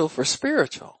spiritual for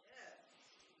spiritual.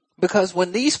 Because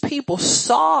when these people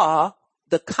saw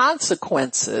the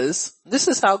consequences, this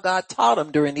is how God taught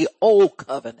them during the old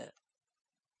covenant.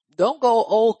 Don't go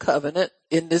old covenant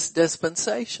in this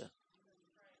dispensation.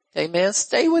 Amen.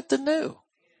 Stay with the new.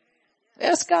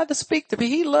 Ask God to speak to me.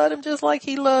 He loved him just like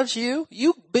he loves you.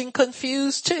 You've been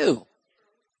confused too.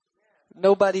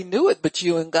 Nobody knew it but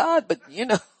you and God, but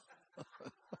you've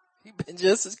been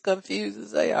just as confused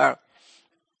as they are.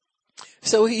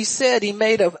 So he said,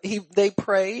 they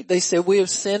prayed, they said, we have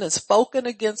sinned and spoken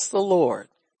against the Lord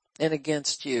and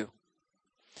against you.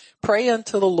 Pray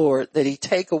unto the Lord that he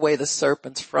take away the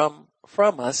serpents from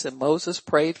us. And Moses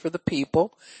prayed for the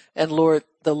people. And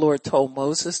the Lord told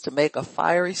Moses to make a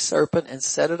fiery serpent and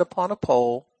set it upon a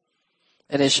pole.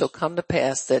 And it shall come to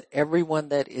pass that everyone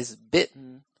that is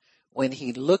bitten, when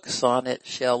he looks on it,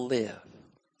 shall live.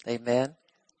 Amen.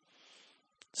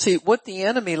 See, what the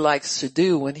enemy likes to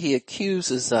do when he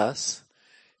accuses us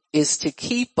is to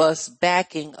keep us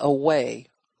backing away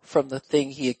from the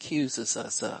thing he accuses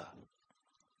us of.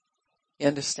 You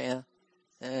understand?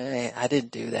 I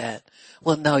didn't do that.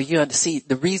 Well, no, see,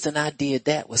 the reason I did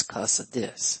that was because of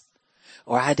this.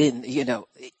 Or I didn't,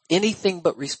 anything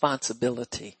but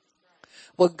responsibility.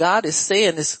 What God is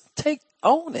saying is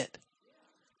own it.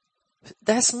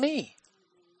 That's me.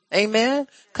 Amen.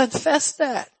 Confess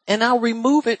that and I'll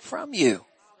remove it from you.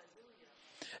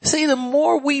 See, the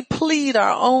more we plead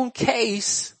our own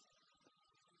case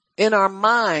in our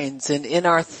minds and in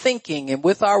our thinking and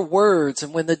with our words,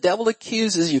 and when the devil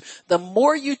accuses you, the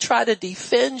more you try to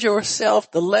defend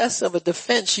yourself, the less of a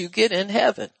defense you get in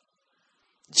heaven.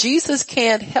 Jesus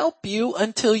can't help you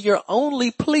until your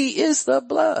only plea is the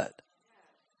blood.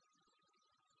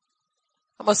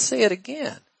 I'm going to say it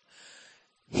again.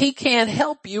 He can't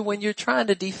help you when you're trying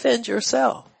to defend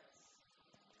yourself.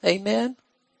 Amen.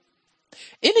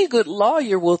 Any good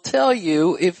lawyer will tell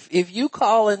you if you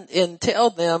call and tell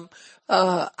them,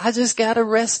 I just got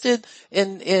arrested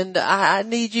and I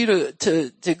need you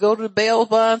to go to the bail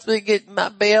bonds to get my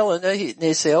bail, and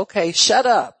they say, okay, shut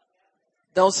up.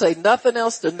 Don't say nothing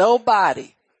else to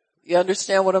nobody. You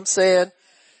understand what I'm saying?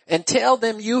 And tell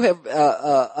them you have,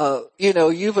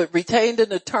 you've retained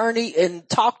an attorney and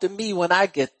talk to me when I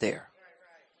get there.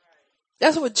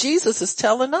 That's what Jesus is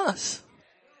telling us.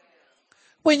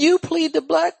 When you plead the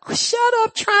blood, shut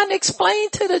up trying to explain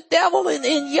to the devil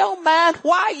in your mind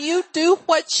why you do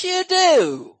what you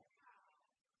do.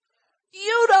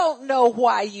 You don't know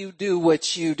why you do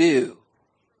what you do.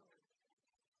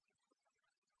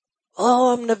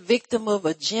 Oh, I'm the victim of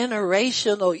a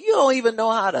generational. You don't even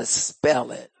know how to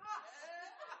spell it.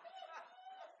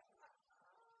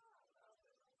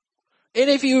 And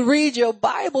if you read your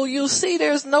Bible, you'll see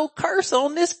there's no curse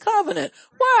on this covenant.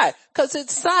 Why? Because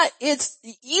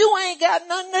you ain't got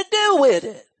nothing to do with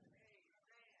it.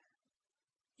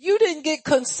 You didn't get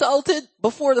consulted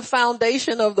before the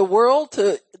foundation of the world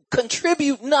to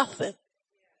contribute nothing.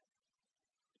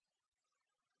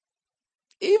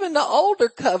 Even the older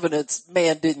covenants,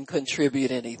 man didn't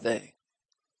contribute anything.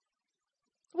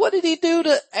 What did he do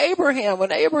to Abraham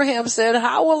when Abraham said,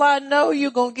 how will I know you're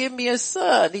going to give me a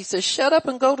son? He said, shut up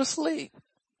and go to sleep.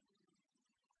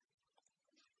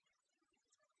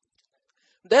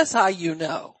 That's how you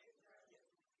know.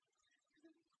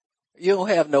 You don't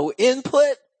have no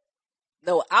input,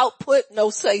 no output, no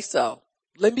say so.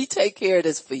 Let me take care of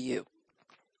this for you.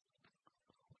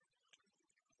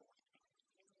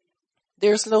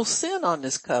 There's no sin on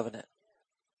this covenant.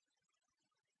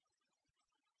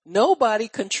 Nobody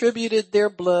contributed their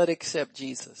blood except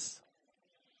Jesus.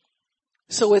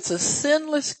 So it's a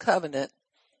sinless covenant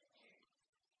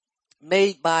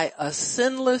made by a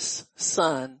sinless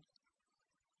son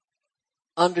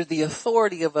under the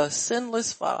authority of a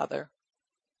sinless Father,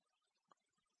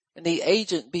 and the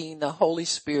agent being the Holy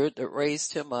Spirit that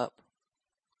raised him up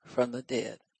from the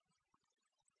dead.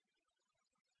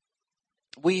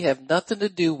 We have nothing to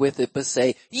do with it but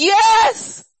say,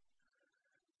 yes!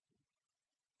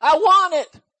 I want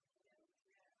it.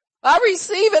 I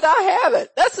receive it. I have it.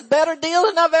 That's a better deal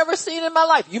than I've ever seen in my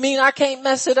life. You mean I can't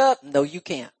mess it up? No, you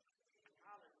can't.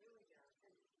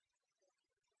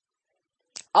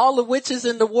 All the witches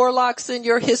and the warlocks in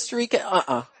your history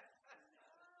can,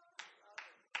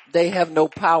 they have no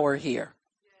power here.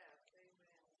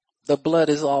 The blood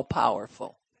is all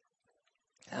powerful.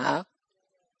 Huh?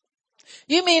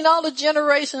 You mean all the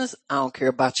generations? I don't care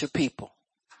about your people.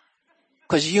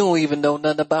 Cause you don't even know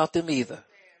nothing about them either.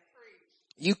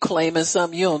 You claiming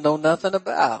something you don't know nothing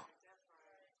about.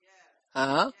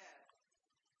 Huh?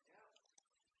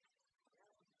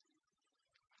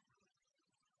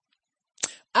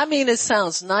 I mean, it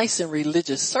sounds nice in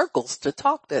religious circles to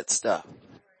talk that stuff.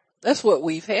 That's what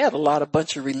we've had, a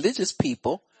bunch of religious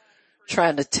people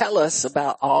trying to tell us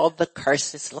about all the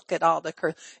curses. Look at all the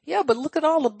curses. Yeah, but look at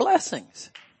all the blessings.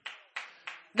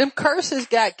 Them curses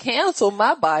got canceled.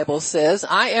 My Bible says,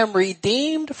 I am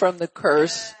redeemed from the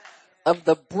curse of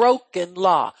the broken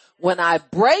law. When I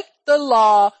break the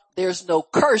law, there's no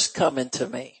curse coming to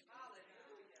me.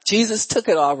 Jesus took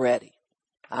it already.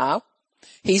 Huh?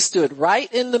 He stood right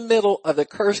in the middle of the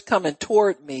curse coming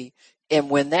toward me. And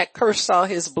when that curse saw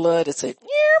his blood, it said,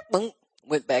 boom,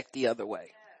 went back the other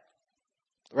way.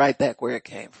 Right back where it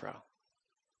came from.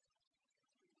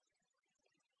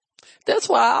 That's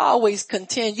why I always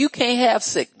contend you can't have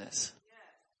sickness.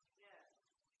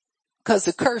 Because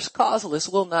the curse causeless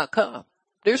will not come.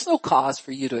 There's no cause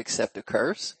for you to accept a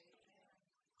curse.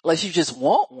 Unless you just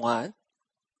want one.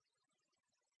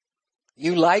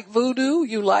 You like voodoo?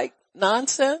 You like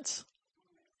nonsense?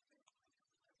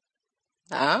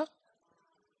 Huh?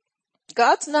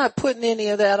 God's not putting any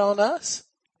of that on us.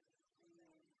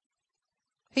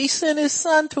 He sent his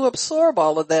son to absorb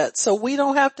all of that so we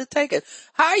don't have to take it.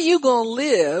 How are you going to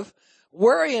live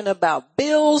worrying about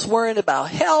bills, worrying about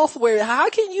health? How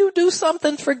can you do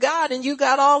something for God and you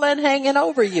got all that hanging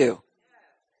over you?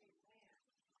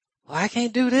 Well, I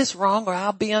can't do this wrong or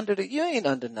I'll be under you ain't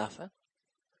under nothing.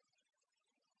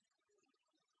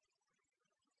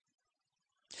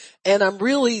 And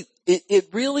it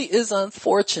really is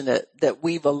unfortunate that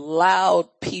we've allowed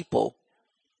people,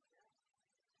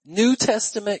 New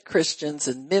Testament Christians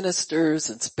and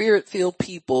ministers and spirit-filled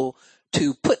people,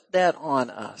 to put that on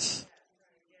us.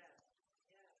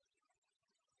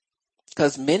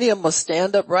 Because many of them will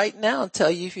stand up right now and tell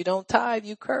you if you don't tithe,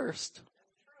 you cursed.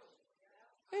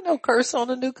 Ain't no curse on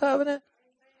the new covenant.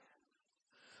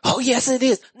 Oh, yes, it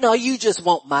is. No, you just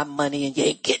want my money and you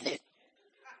ain't getting it.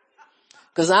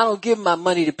 Cause I don't give my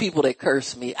money to people that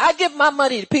curse me. I give my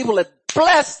money to people that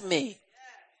bless me.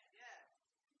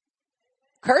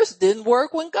 Curse didn't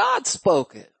work when God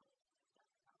spoke it.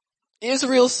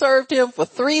 Israel served him for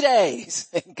 3 days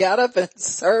and got up and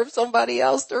served somebody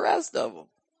else the rest of them.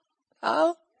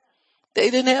 Huh? They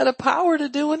didn't have the power to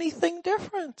do anything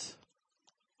different.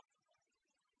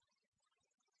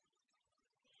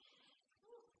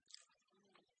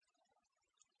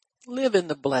 Live in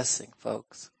the blessing,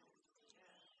 folks.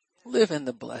 Live in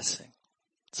the blessing.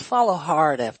 Let's follow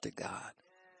hard after God.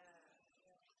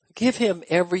 Give him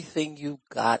everything you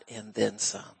got and then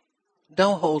some.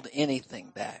 Don't hold anything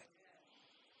back.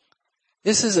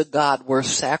 This is a God worth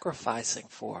sacrificing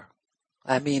for.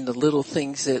 I mean, the little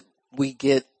things that we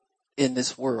get in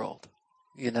this world,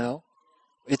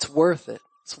 it's worth it.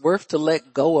 It's worth to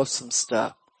let go of some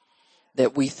stuff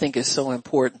that we think is so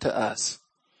important to us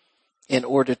in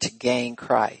order to gain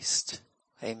Christ.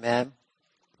 Amen.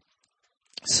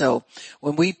 So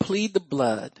when we plead the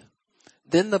blood,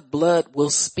 then the blood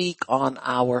will speak on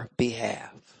our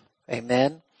behalf.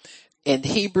 Amen. In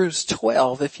Hebrews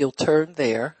 12, if you'll turn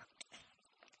there,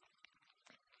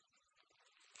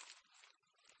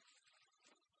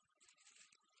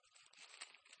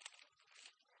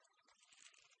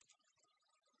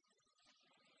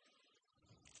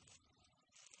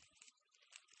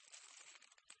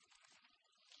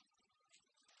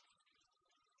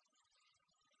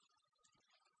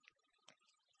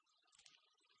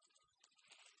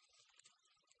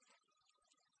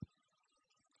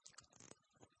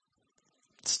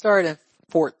 start at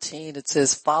 14. It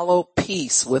says, follow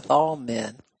peace with all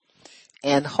men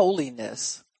and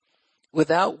holiness,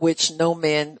 without which no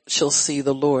man shall see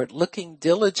the Lord, looking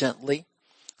diligently,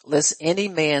 lest any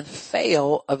man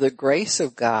fail of the grace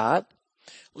of God,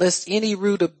 lest any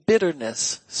root of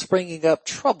bitterness springing up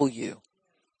trouble you,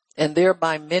 and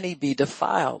thereby many be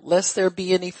defiled, lest there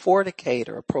be any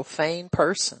fornicator, a profane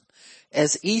person,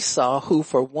 as Esau, who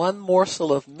for one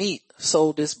morsel of meat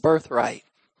sold his birthright.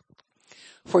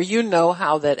 For you know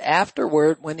how that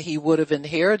afterward, when he would have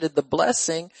inherited the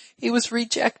blessing, he was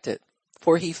rejected,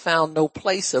 for he found no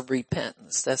place of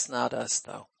repentance. That's not us,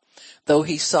 though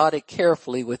he sought it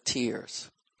carefully with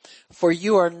tears. For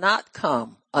you are not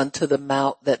come unto the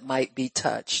mount that might be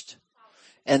touched,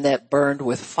 and that burned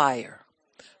with fire,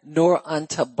 nor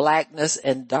unto blackness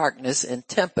and darkness and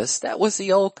tempest. That was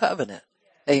the old covenant.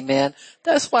 Amen.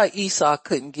 That's why Esau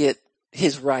couldn't get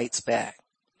his rights back.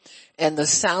 And the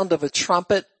sound of a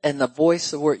trumpet and the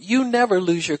voice of word. You never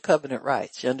lose your covenant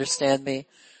rights. You understand me?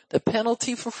 The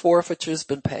penalty for forfeiture has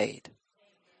been paid,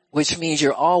 which means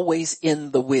you're always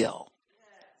in the will.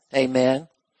 Amen.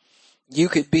 You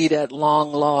could be that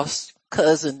long lost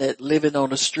cousin that living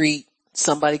on the street.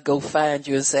 Somebody go find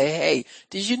you and say, hey,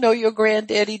 did you know your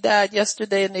granddaddy died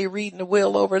yesterday and they reading the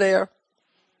will over there?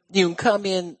 You can come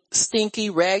in stinky,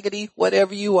 raggedy,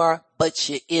 whatever you are, but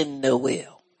you're in the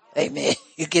will. Amen.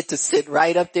 You get to sit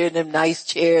right up there in them nice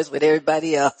chairs with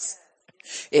everybody else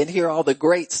and hear all the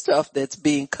great stuff that's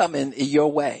being coming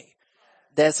your way.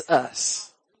 That's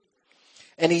us.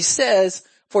 And he says,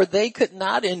 for they could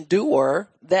not endure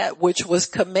that which was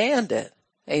commanded.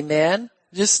 Amen.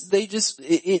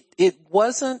 It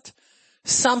wasn't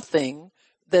something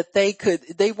that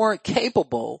they weren't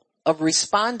capable of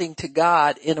responding to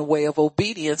God in a way of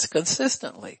obedience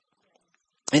consistently.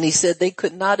 And he said they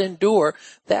could not endure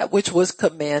that which was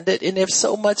commanded. And if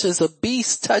so much as a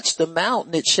beast touch the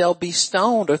mountain, it shall be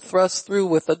stoned or thrust through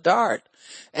with a dart.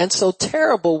 And so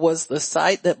terrible was the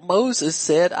sight that Moses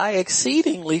said, I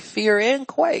exceedingly fear and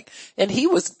quake. And he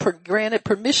was granted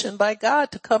permission by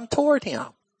God to come toward him.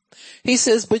 He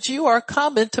says, but you are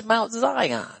coming to Mount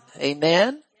Zion.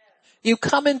 Amen. You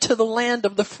come into the land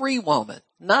of the free woman,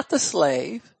 not the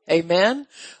slave. Amen.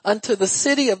 Unto the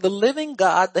city of the living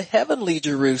God, the heavenly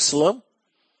Jerusalem,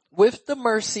 with the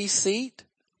mercy seat,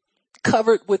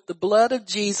 covered with the blood of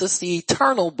Jesus, the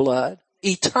eternal blood,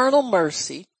 eternal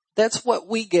mercy. That's what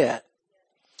we get.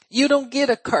 You don't get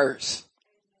a curse.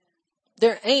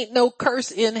 There ain't no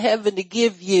curse in heaven to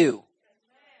give you.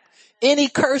 Any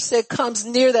curse that comes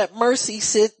near that mercy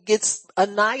seat gets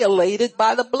annihilated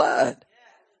by the blood.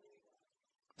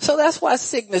 So that's why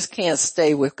sickness can't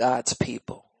stay with God's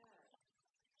people.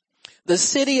 The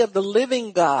city of the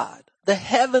living God, the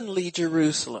heavenly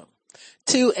Jerusalem,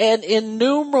 to an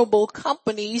innumerable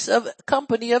company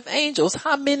of angels.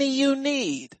 How many you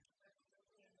need?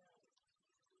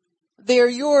 They're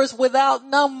yours without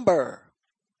number.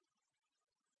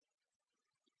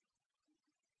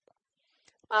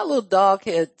 My little dog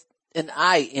had an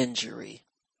eye injury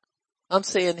I'm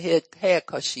saying had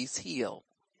cause she's healed.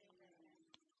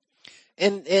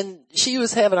 And she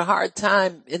was having a hard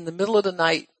time in the middle of the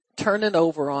night turning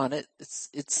over on it.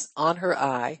 It's on her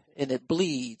eye and it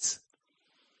bleeds.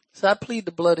 So I plead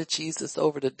the blood of Jesus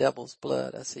over the devil's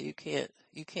blood. I say, you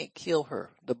can't kill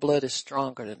her. The blood is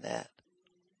stronger than that.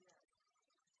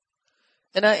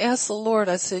 And I asked the Lord,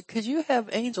 I said, could you have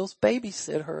angels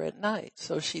babysit her at night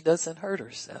so she doesn't hurt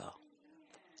herself?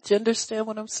 Do you understand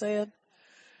what I'm saying?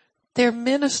 They're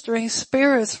ministering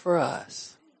spirits for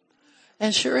us.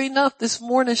 And sure enough, this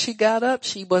morning she got up.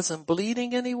 She wasn't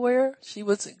bleeding anywhere.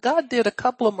 God did a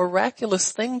couple of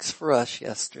miraculous things for us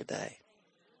yesterday.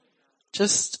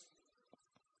 Just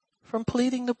from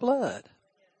pleading the blood.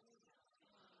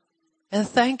 And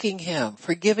thanking him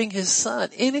for giving his son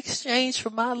in exchange for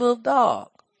my little dog.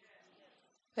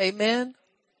 Amen.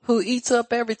 Who eats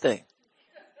up everything.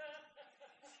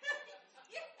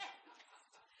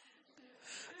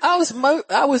 I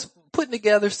was putting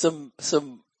together some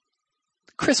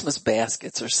Christmas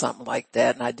baskets or something like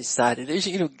that, and I decided there's,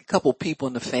 a couple people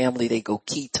in the family, they go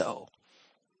keto.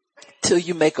 Till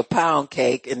you make a pound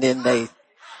cake and then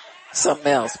something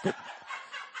else. But,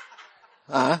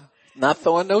 not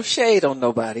throwing no shade on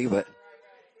nobody, but,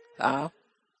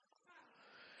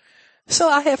 so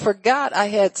I had forgot I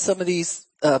had some of these,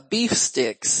 beef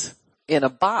sticks in a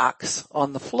box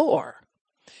on the floor.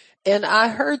 And I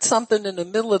heard something in the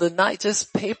middle of the night,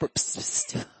 just paper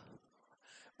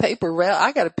wrap.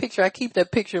 I got a picture. I keep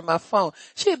that picture in my phone.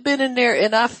 She had been in there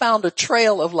and I found a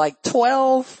trail of like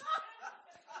 12.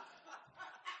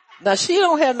 Now she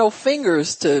don't have no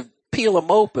fingers to peel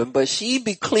them open, but she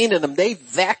be cleaning them. They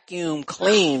vacuum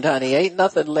cleaned, honey. Ain't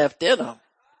nothing left in them.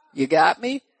 You got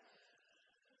me?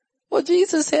 Well,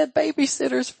 Jesus had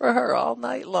babysitters for her all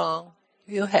night long.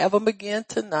 He'll have them again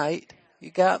tonight. You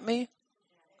got me?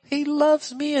 He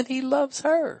loves me and he loves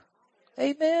her.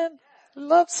 Amen. He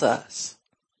loves us.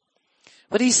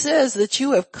 But he says that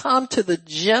you have come to the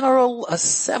general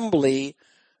assembly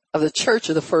of the church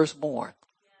of the firstborn.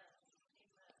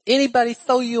 Anybody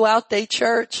throw you out they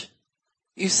church?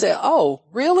 You say, oh,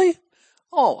 really?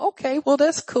 Oh, okay. Well,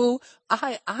 that's cool.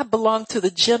 I belong to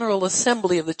the general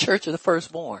assembly of the church of the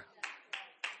firstborn.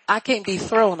 I can't be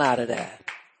thrown out of that.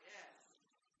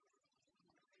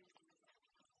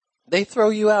 They throw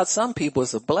you out. Some people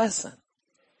it's a blessing.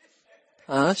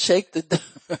 Shake the,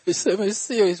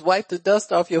 serious, wipe the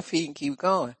dust off your feet and keep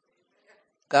going.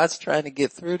 God's trying to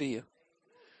get through to you.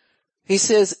 He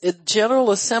says, a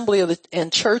general assembly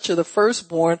and church of the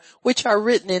firstborn, which are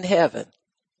written in heaven.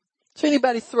 So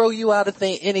anybody throw you out of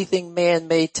anything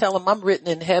man-made, tell them I'm written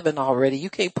in heaven already. You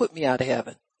can't put me out of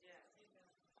heaven.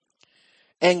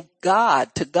 And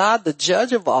to God, the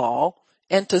judge of all,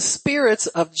 and to spirits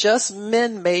of just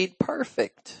men made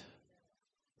perfect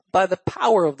by the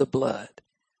power of the blood.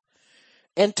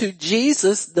 And to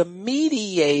Jesus, the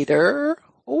mediator.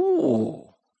 Ooh,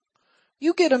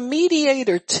 you get a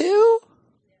mediator too?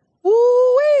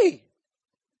 Ooh-wee.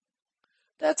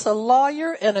 That's a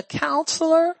lawyer and a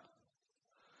counselor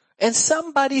and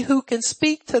somebody who can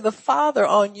speak to the Father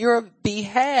on your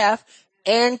behalf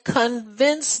and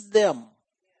convince them.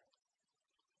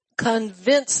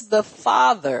 Convince the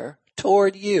Father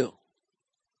toward you.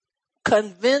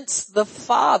 Convince the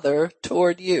Father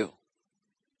toward you.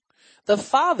 The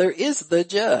Father is the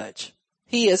judge.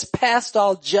 He has passed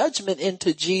all judgment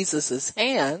into Jesus'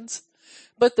 hands,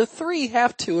 but the three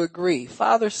have to agree.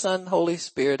 Father, Son, Holy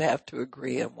Spirit have to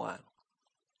agree in one.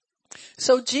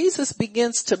 So Jesus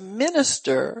begins to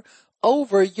minister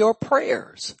over your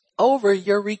prayers, over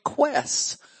your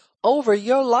requests, over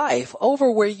your life,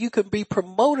 over where you can be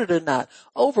promoted or not,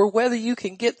 over whether you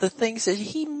can get the things that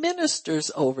he ministers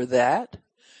over that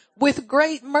with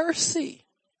great mercy.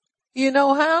 You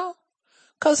know how?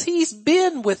 'Cause he's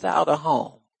been without a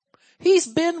home. He's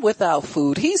been without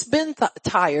food. He's been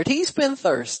tired. He's been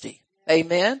thirsty.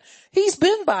 Amen. He's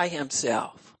been by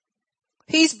himself.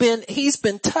 He's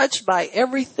been touched by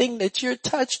everything that you're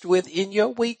touched with in your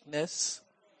weakness,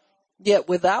 yet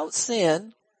without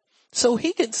sin. So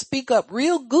he can speak up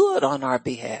real good on our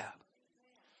behalf.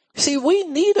 See, we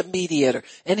need a mediator,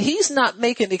 and he's not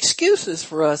making excuses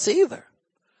for us either.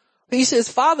 He says,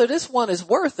 Father, this one is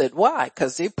worth it. Why?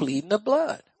 'Cause they're pleading the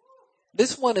blood.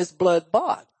 This one is blood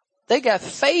bought. They got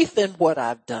faith in what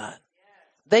I've done.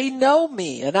 They know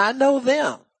me and I know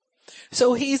them.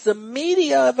 So he's the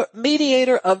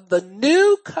mediator of the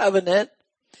new covenant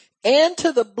and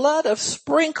to the blood of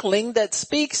sprinkling that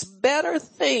speaks better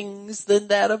things than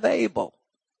that of Abel.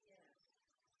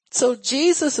 So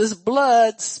Jesus'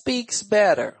 blood speaks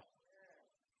better.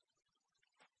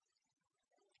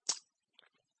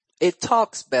 It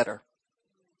talks better.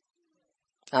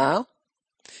 Huh?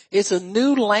 It's a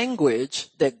new language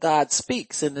that God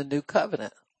speaks in the new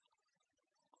covenant.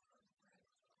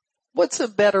 What's a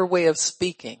better way of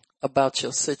speaking about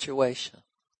your situation?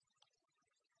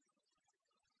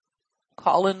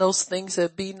 Calling those things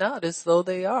that be not as though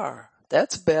they are.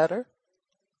 That's better.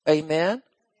 Amen.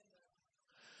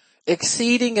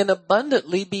 Exceeding and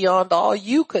abundantly beyond all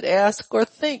you could ask or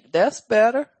think. That's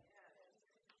better.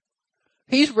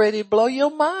 He's ready to blow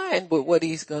your mind with what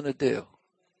he's going to do.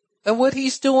 And what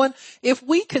he's doing, if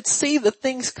we could see the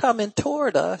things coming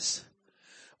toward us,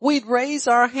 we'd raise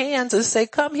our hands and say,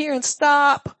 come here and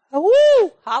stop.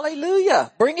 Woo!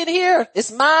 Hallelujah. Bring it here.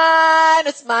 It's mine.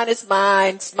 It's mine. It's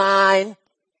mine. It's mine.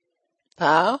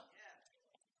 Huh?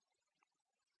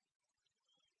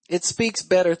 It speaks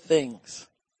better things.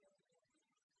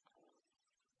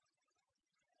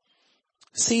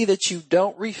 See that you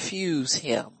don't refuse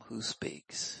him who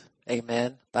speaks.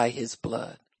 Amen. By his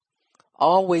blood.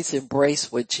 Always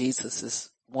embrace what Jesus is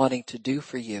wanting to do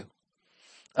for you.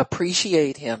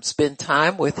 Appreciate him. Spend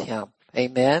time with him.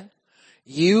 Amen.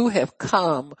 You have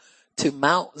come to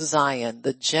Mount Zion,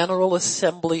 the general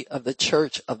assembly of the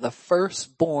church of the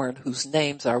firstborn whose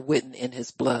names are written in his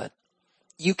blood.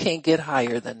 You can't get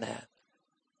higher than that.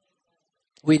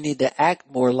 We need to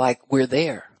act more like we're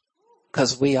there,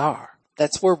 because we are.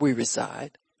 That's where we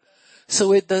reside.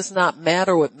 So it does not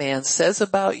matter what man says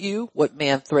about you, what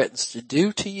man threatens to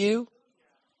do to you,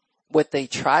 what they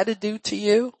try to do to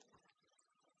you.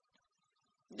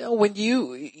 You know, when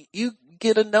you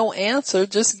get a no answer,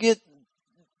 just get,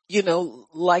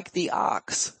 like the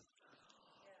ox.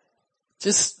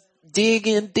 Just dig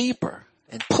in deeper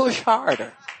and push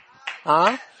harder.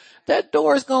 Huh? That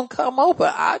door's gonna come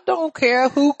open. I don't care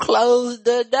who closed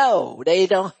the door. They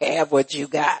don't have what you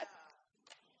got.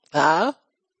 Huh?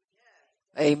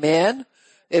 Amen.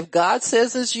 If God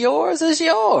says it's yours, it's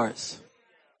yours.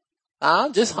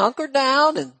 Just hunker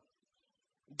down and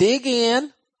dig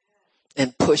in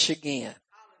and push again.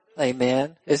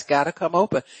 Amen. It's gotta come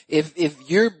open. If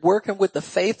you're working with the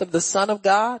faith of the Son of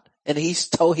God and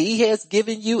he has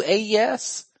given you a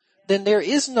yes, then there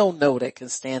is no no that can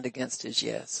stand against his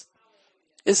yes.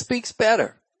 It speaks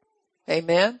better.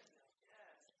 Amen.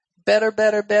 Better,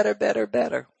 better, better, better,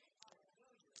 better.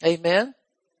 Amen.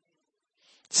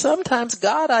 Sometimes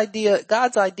God's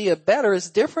idea better is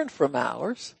different from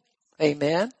ours.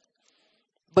 Amen.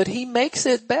 But he makes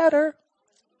it better.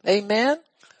 Amen.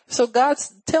 So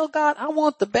tell God, I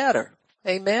want the better.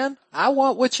 Amen. I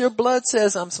want what your blood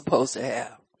says I'm supposed to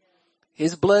have.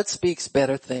 His blood speaks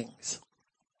better things.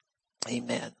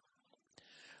 Amen.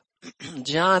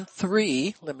 John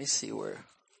 3, let me see where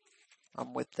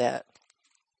I'm with that.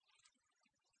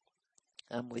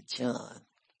 I'm with John.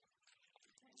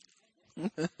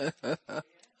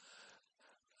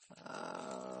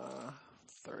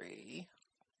 3.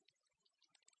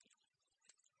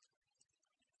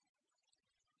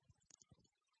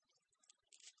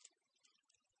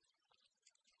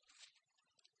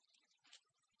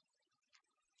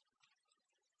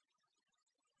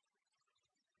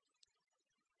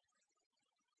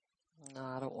 No,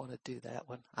 I don't want to do that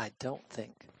one. I don't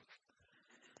think.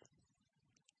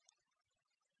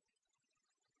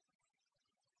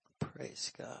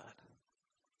 Praise God.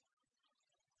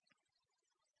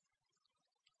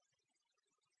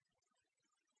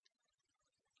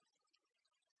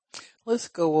 Let's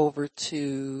go over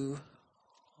to,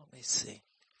 let me see.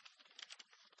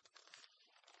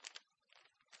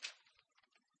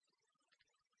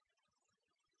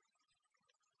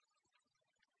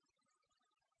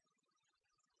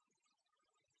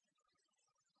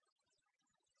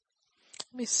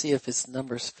 Let me see if it's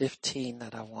Numbers 15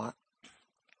 that I want.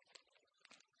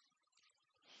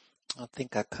 I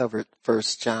think I covered 1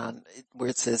 John where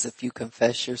it says if you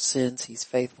confess your sins, he's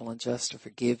faithful and just to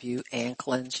forgive you and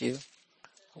cleanse you.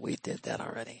 We did that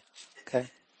already. Okay.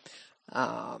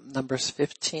 Numbers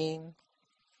 15.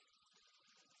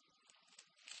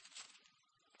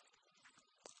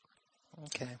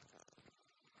 Okay.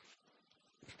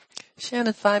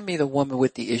 Shannon, find me the woman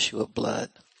with the issue of blood.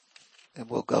 And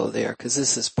we'll go there because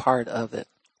this is part of it.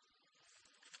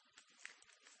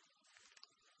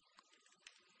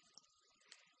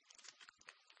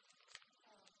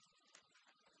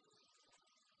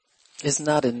 It's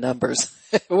not in Numbers.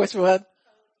 Which one?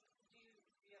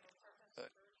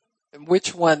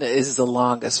 Which one is the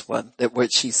longest one that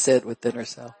what she said within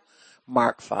herself?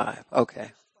 Mark 5.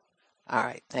 Okay. All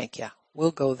right. Thank you.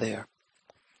 We'll go there.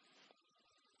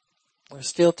 We're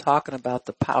still talking about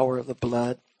the power of the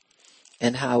blood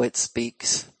and how it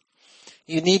speaks.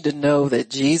 You need to know that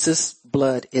Jesus'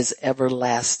 blood is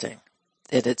everlasting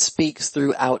and it speaks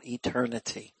throughout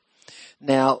eternity.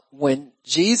 Now, when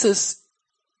Jesus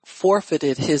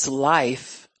forfeited his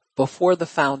life before the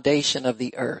foundation of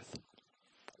the earth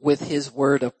with his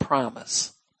word of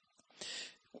promise,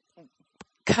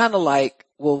 kind of like,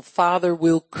 well, Father,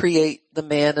 we'll create the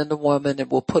man and the woman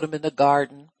and we'll put them in the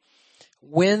garden.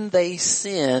 When they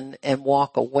sin and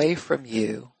walk away from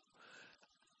you,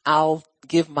 I'll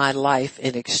give my life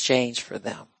in exchange for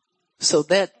them. So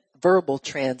that verbal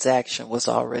transaction was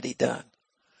already done.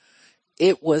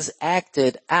 It was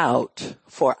acted out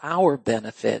for our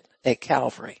benefit at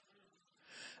Calvary.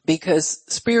 Because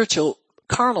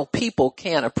carnal people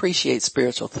can't appreciate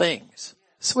spiritual things.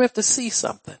 So we have to see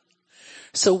something.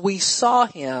 So we saw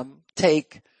him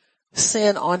take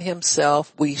sin on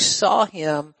himself. We saw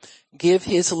him give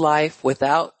his life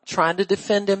without trying to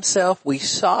defend himself. We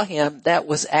saw him, that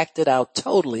was acted out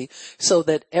totally so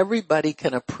that everybody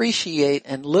can appreciate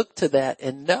and look to that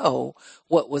and know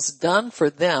what was done for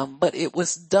them, but it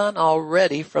was done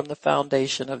already from the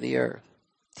foundation of the earth.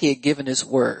 He had given his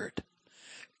word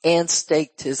and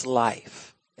staked his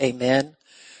life. Amen.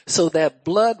 So that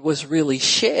blood was really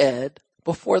shed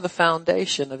before the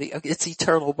foundation of it's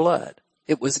eternal blood.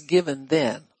 It was given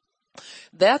then.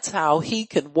 That's how he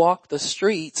can walk the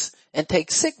streets and take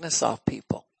sickness off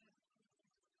people.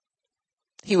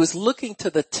 He was looking to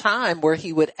the time where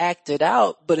he would act it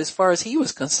out, but as far as he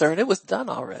was concerned, it was done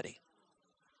already.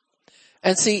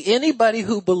 And see, anybody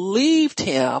who believed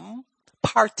him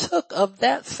partook of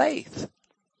that faith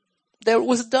that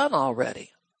was done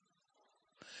already.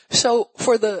 So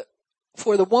for the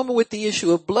woman with the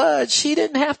issue of blood, she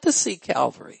didn't have to see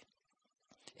Calvary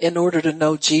in order to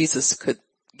know Jesus could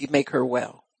make her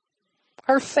well.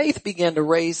 Her faith began to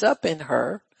raise up in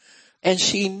her, and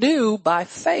she knew by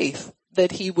faith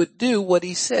that he would do what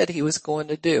he said he was going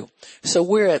to do. So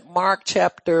we're at Mark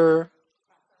chapter,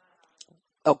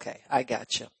 okay, I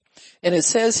got you. And it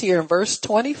says here in verse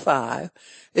 25,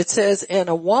 it says, and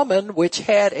a woman which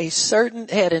had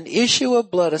an issue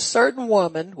of blood, a certain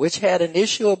woman which had an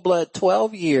issue of blood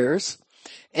 12 years,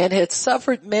 and had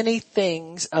suffered many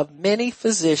things of many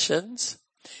physicians,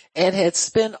 and had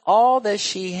spent all that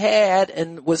she had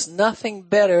and was nothing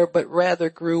better, but rather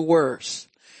grew worse.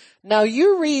 Now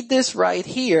you read this right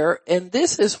here, and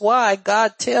this is why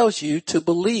God tells you to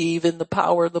believe in the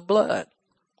power of the blood.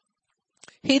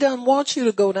 He doesn't want you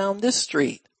to go down this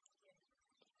street.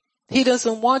 He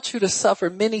doesn't want you to suffer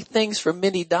many things from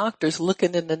many doctors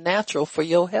looking in the natural for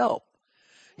your help.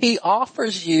 He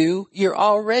offers you're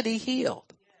already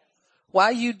healed. Why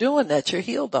are you doing that? You're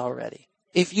healed already.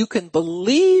 If you can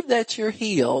believe that you're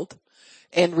healed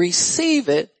and receive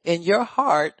it in your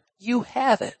heart, you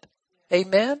have it.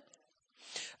 Amen.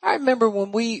 I remember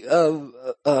when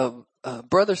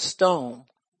Brother Stone,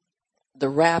 the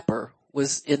rapper,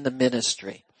 was in the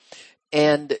ministry,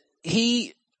 and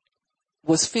he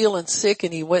was feeling sick,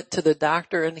 and he went to the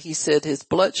doctor, and he said his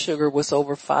blood sugar was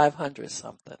over 500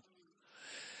 something.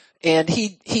 And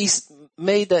he's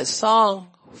made that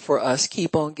song for us,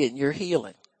 Keep On Getting Your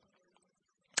Healing.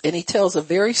 And he tells a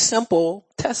very simple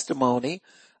testimony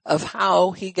of how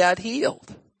he got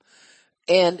healed.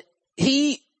 And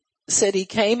he said he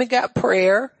came and got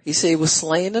prayer. He said he was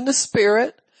slain in the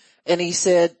spirit. And he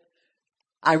said,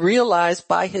 I realized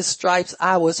by his stripes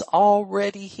I was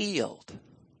already healed.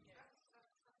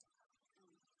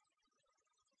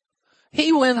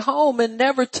 He went home and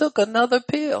never took another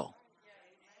pill.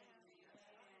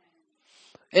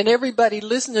 And everybody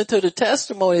listening to the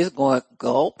testimony is going,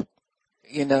 gulp.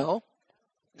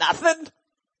 Nothing.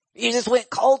 You just went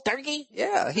cold turkey?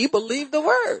 Yeah, he believed the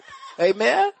word.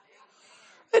 Amen.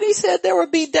 And he said there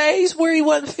would be days where he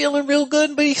wasn't feeling real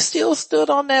good, but he still stood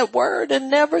on that word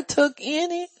and never took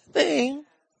anything.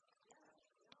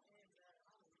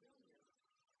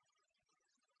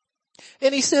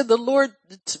 And he said the Lord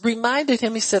reminded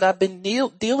him, he said, I've been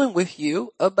dealing with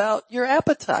you about your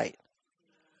appetite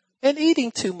and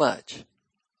eating too much.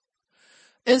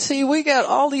 And see, we got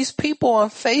all these people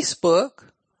on Facebook.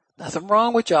 Nothing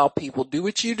wrong with y'all people. Do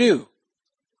what you do.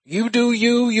 You do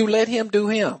you let him do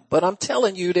him. But I'm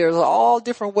telling you, there's all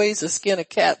different ways to skin a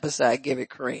cat besides give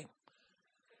it cream.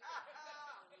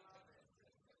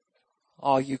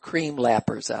 All you cream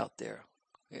lappers out there,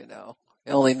 you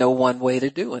only know one way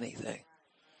to do anything.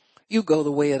 You go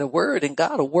the way of the word, and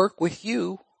God will work with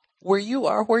you where you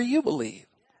are, where you believe.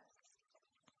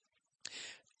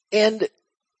 And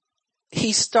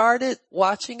he started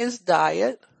watching his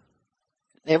diet.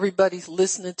 Everybody's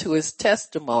listening to his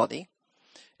testimony,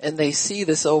 and they see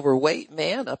this overweight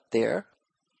man up there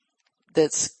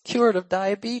that's cured of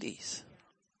diabetes.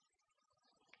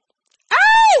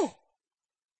 Oh!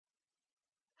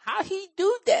 How he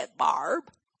do that, Barb?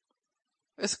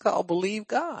 It's called believe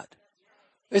God.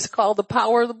 It's called the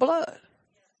power of the blood.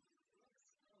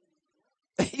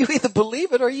 You either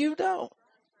believe it or you don't.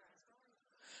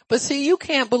 But see, you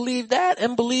can't believe that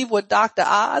and believe what Dr.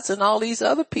 Oz and all these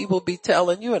other people be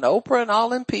telling you, and Oprah and all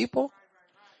them people.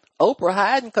 Oprah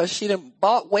hiding because she done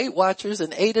bought Weight Watchers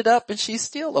and ate it up and she's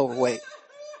still overweight.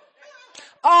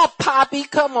 Oh, Poppy,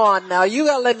 come on now. You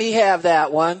gotta let me have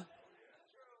that one.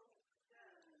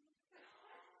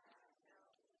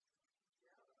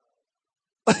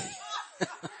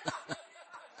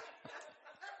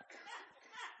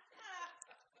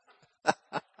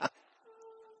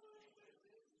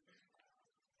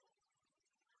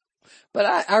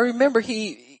 But I remember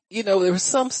there was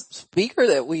some speaker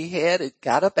that we had, it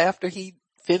got up after he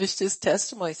finished his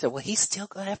testimony. He said, well, he's still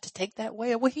going to have to take that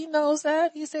way. Well, he knows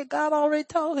that. He said, God already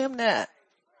told him that.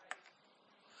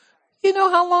 You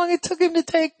know how long it took him to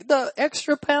take the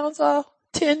extra pounds off?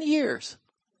 10 years.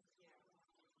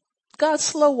 God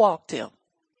slow walked him.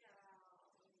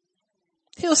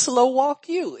 He'll slow walk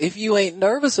you if you ain't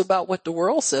nervous about what the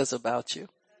world says about you.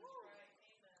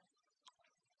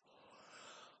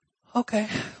 Okay.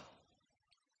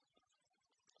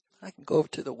 I can go over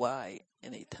to the Y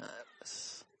anytime.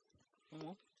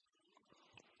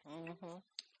 Mm-hmm.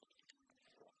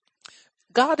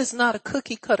 God is not a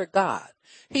cookie cutter God.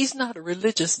 He's not a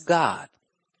religious God.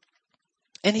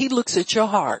 And he looks at your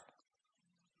heart.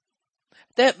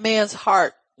 That man's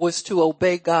heart was to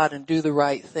obey God and do the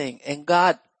right thing. And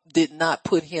God did not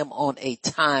put him on a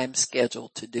time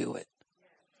schedule to do it.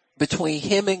 Between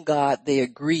him and God, they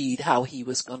agreed how he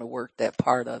was going to work that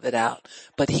part of it out.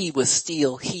 But he was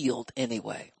still healed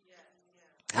anyway.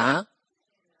 Huh?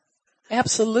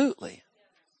 Absolutely.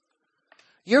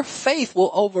 Your faith will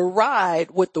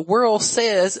override what the world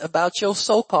says about your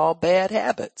so-called bad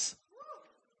habits.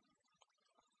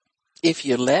 If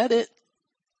you let it,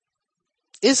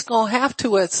 it's going to have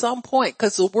to at some point,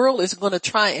 because the world is going to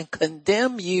try and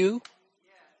condemn you.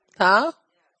 Huh?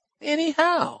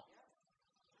 Anyhow.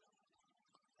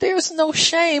 There's no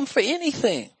shame for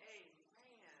anything.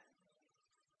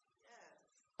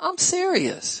 I'm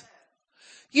serious.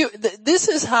 This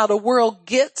is how the world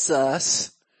gets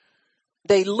us.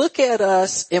 They look at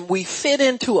us and we fit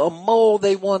into a mold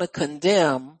they want to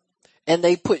condemn, and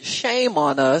they put shame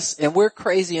on us, and we're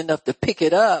crazy enough to pick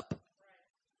it up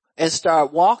and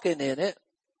start walking in it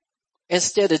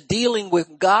instead of dealing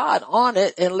with God on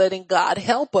it and letting God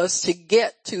help us to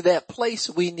get to that place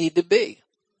we need to be.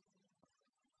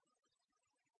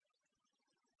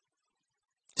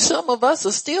 Some of us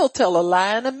will still tell a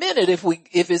lie in a minute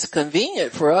if it's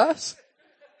convenient for us.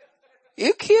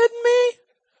 You kidding me?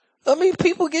 I mean,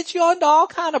 people get you under all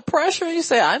kind of pressure and you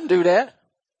say, I didn't do that.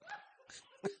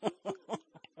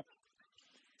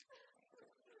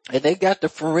 And they got the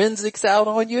forensics out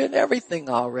on you and everything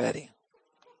already.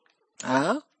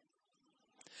 Huh?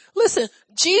 Listen,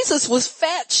 Jesus was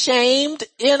fat shamed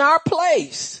in our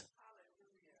place.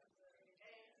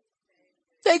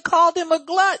 They called him a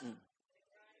glutton.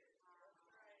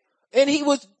 And he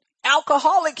was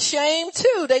alcoholic shamed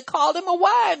too. They called him a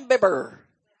wine bibber.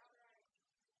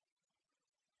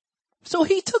 So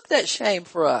he took that shame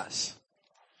for us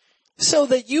so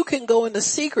that you can go in the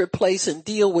secret place and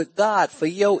deal with God for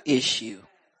your issue.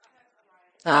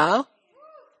 Huh?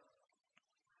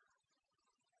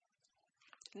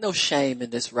 No shame in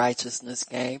this righteousness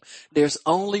game. There's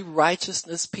only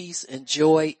righteousness, peace, and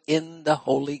joy in the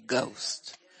Holy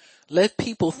Ghost. Let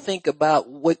people think about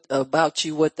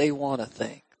you what they want to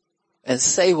think and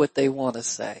say what they want to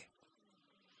say.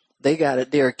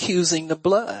 They're accusing the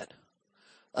blood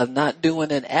of not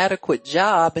doing an adequate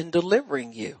job in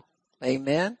delivering you.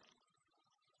 Amen.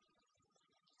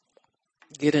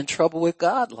 Get in trouble with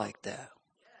God like that.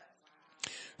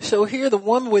 So here the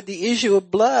woman with the issue of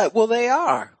blood, well, they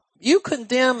are. You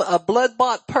condemn a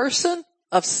blood-bought person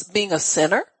of being a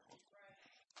sinner?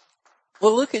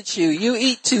 Well, look at you. You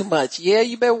eat too much. Yeah,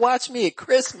 you better watch me at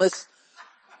Christmas.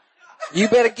 You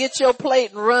better get your plate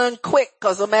and run quick,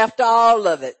 'cause I'm after all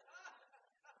of it.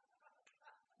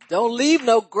 Don't leave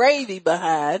no gravy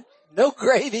behind. No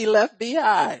gravy left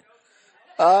behind.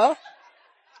 I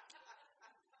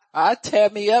tear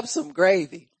me up some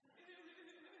gravy.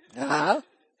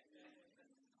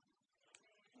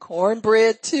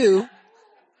 Cornbread too.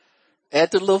 At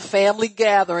the little family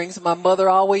gatherings, my mother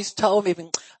always told me,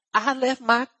 I left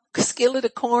my skillet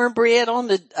of cornbread on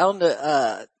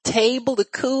the table to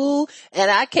cool,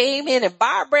 and I came in and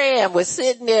Barbara Ann was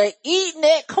sitting there eating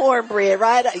that cornbread,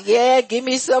 right? Yeah, give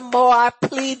me some more. I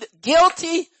plead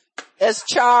guilty as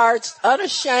charged,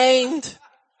 unashamed.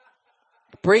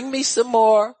 Bring me some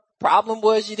more. Problem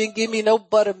was you didn't give me no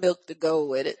buttermilk to go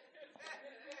with it.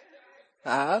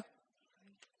 Huh?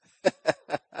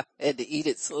 Had to eat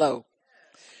it slow.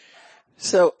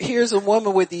 So here's a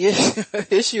woman with the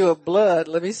issue of blood.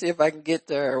 Let me see if I can get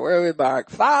to her. Where are we, Mark?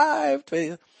 5.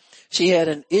 She had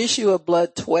an issue of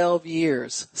blood 12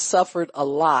 years, suffered a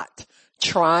lot,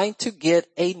 trying to get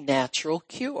a natural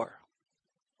cure.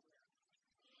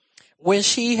 When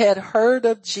she had heard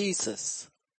of Jesus,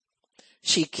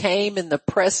 she came in the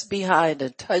press behind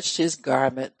and touched his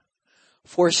garment,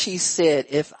 for she said,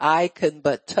 if I can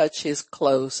but touch his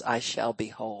clothes, I shall be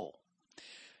whole.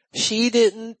 She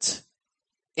didn't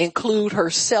include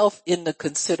herself in the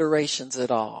considerations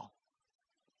at all.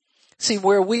 See,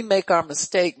 where we make our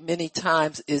mistake many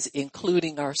times is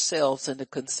including ourselves in the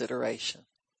consideration.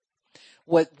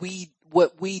 What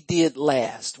we did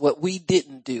last, what we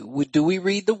didn't do. Do we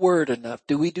read the word enough?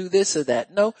 Do we do this or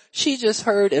that? No, she just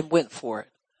heard and went for it.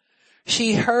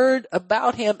 She heard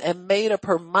about him and made up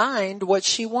her mind what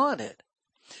she wanted.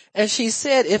 And she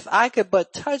said, if I could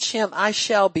but touch him, I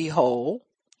shall be whole.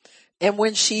 And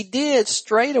when she did,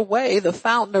 straight away the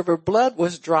fountain of her blood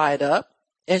was dried up,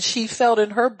 and she felt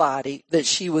in her body that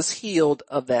she was healed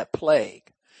of that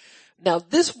plague. Now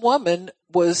this woman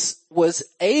was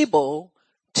able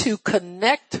to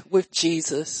connect with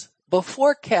Jesus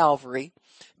before Calvary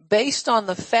based on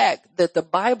the fact that the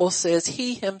Bible says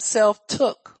he himself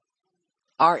took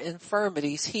our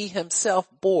infirmities. He himself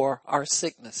bore our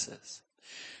sicknesses.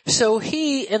 So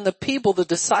he and the people, the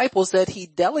disciples that he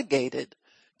delegated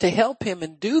to help him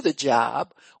and do the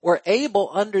job, were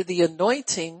able under the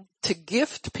anointing to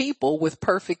gift people with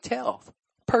perfect health,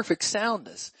 perfect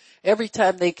soundness. Every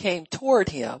time they came toward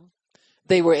him,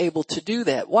 they were able to do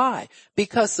that. Why?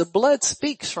 Because the blood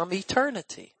speaks from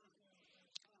eternity.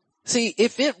 See,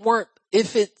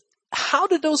 how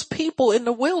did those people in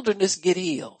the wilderness get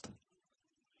healed?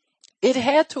 It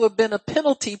had to have been a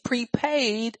penalty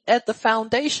prepaid at the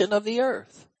foundation of the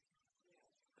earth.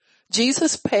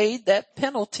 Jesus paid that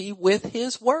penalty with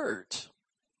his words.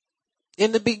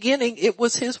 In the beginning, it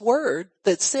was his word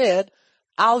that said,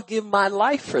 I'll give my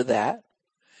life for that.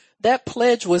 That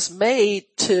pledge was made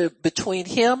between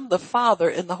him, the Father,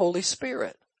 and the Holy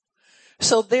Spirit.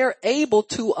 So they're able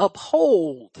to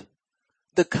uphold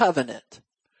the covenant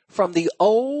from the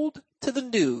old to the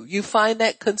new. You find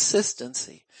that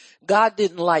consistency. God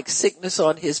didn't like sickness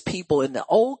on his people in the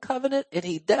old covenant, and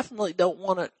he definitely don't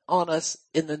want it on us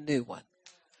in the new one.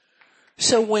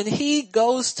 So when he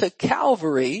goes to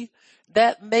Calvary,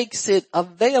 that makes it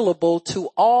available to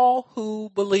all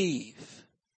who believe.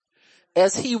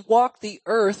 As he walked the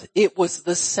earth, it was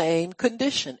the same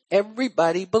condition.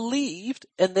 Everybody believed,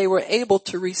 and they were able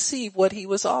to receive what he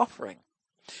was offering.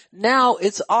 Now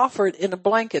it's offered in a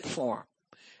blanket form.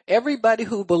 Everybody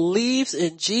who believes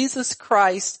in Jesus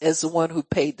Christ as the one who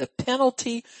paid the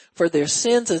penalty for their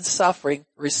sins and suffering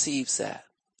receives that.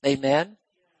 Amen.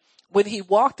 When he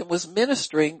walked and was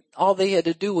ministering, all they had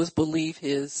to do was believe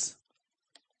his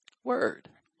word.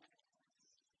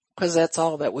 Because that's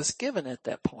all that was given at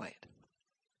that point,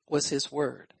 was his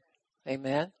word.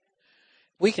 Amen.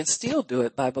 We can still do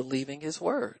it by believing his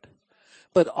word,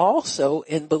 but also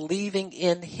in believing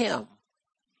in him,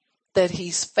 that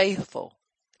he's faithful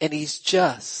and he's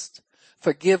just,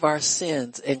 forgive our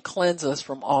sins and cleanse us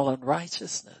from all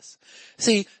unrighteousness.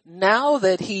 See, now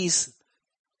that he's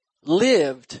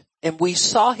lived and we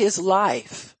saw his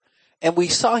life and we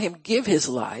saw him give his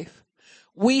life,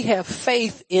 we have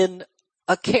faith in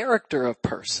a character of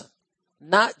person,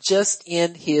 not just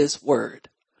in his word,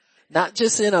 not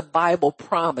just in a Bible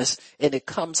promise and it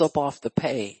comes up off the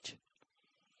page.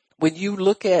 When you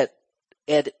look at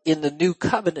in the new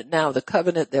covenant now, the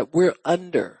covenant that we're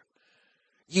under,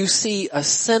 you see a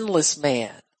sinless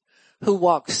man who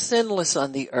walked sinless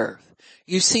on the earth.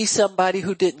 You see somebody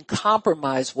who didn't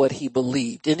compromise what he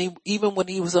believed, and even when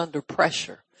he was under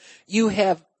pressure. You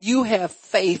have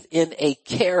faith in a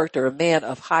character, a man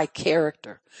of high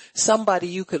character, somebody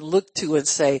you can look to and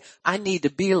say, I need to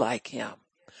be like him.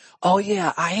 Oh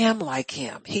yeah, I am like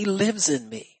him. He lives in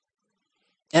me.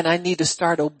 And I need to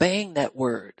start obeying that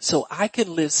word so I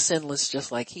can live sinless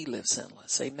just like he lives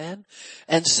sinless. Amen.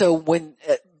 And so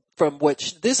from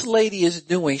what this lady is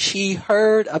doing, she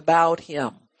heard about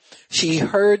him. She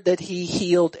heard that he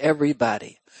healed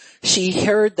everybody. She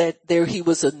heard that he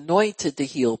was anointed to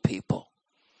heal people.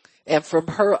 And from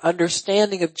her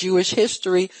understanding of Jewish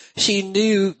history, she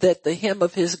knew that the hem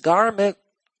of his garment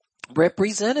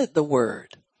represented the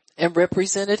word and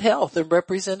represented health and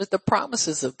represented the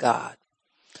promises of God.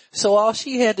 So all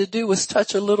she had to do was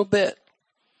touch a little bit.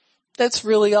 That's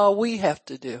really all we have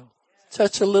to do.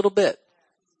 Touch a little bit.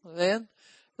 Then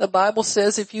the Bible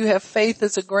says if you have faith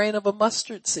as a grain of a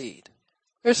mustard seed,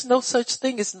 There's no such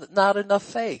thing as not enough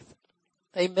faith.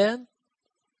 Amen.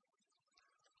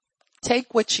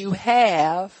 Take what you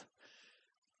have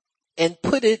and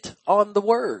put it on the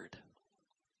word.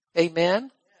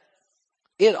 Amen.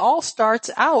 It all starts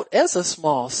out as a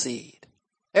small seed.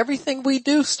 Everything we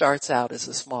do starts out as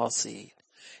a small seed.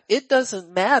 It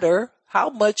doesn't matter how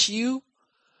much you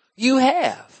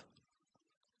have.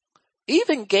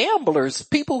 Even gamblers,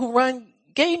 people who run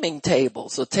gaming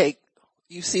tables will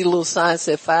you see a little sign that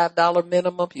said $5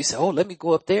 minimum. You say, oh, let me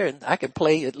go up there and I can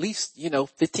play at least,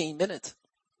 15 minutes.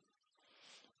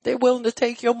 They're willing to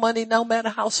take your money no matter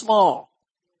how small.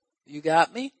 You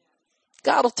got me?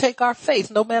 God will take our faith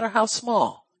no matter how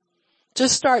small.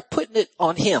 Just start putting it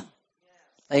on him.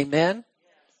 Amen.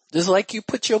 Just like you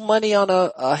put your money on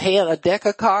a deck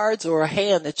of cards or a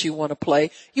hand that you want to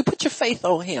play, you put your faith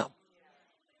on him.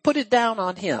 Put it down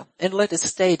on him and let it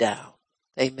stay down.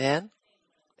 Amen.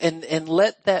 And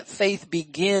let that faith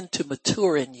begin to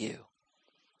mature in you.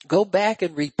 Go back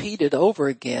and repeat it over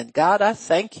again. God, I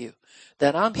thank you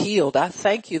that I'm healed. I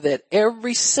thank you that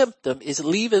every symptom is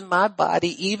leaving my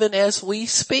body even as we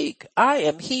speak. I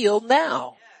am healed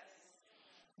now.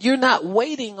 You're not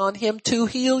waiting on him to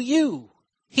heal you.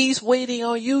 He's waiting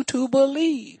on you to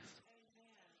believe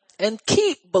and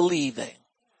keep believing.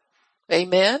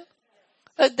 Amen.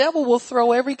 The devil will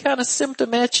throw every kind of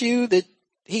symptom at you that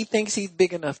he thinks he's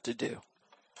big enough to do.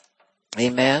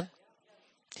 Amen.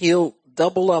 He'll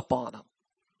double up on them.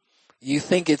 You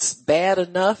think it's bad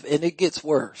enough and it gets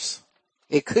worse.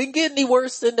 It couldn't get any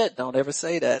worse than that. Don't ever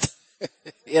say that.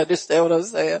 You understand what I'm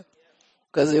saying?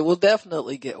 Because it will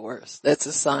definitely get worse. That's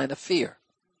a sign of fear.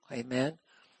 Amen.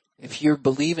 If you're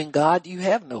believing God, you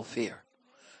have no fear.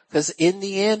 Because in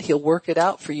the end, he'll work it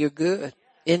out for your good.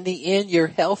 In the end, your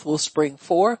health will spring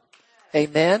forth.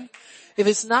 Amen. If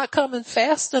it's not coming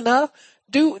fast enough,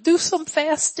 do some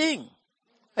fasting.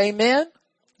 Amen.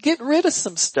 Get rid of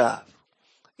some stuff.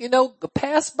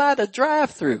 Pass by the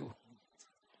drive-through.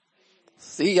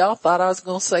 See, y'all thought I was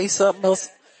going to say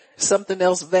something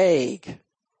else vague.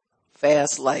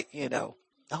 Fast like,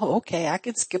 oh, okay, I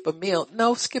can skip a meal.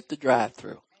 No, skip the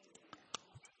drive-through.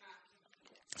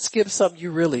 Skip something you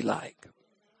really like.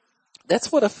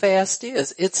 That's what a fast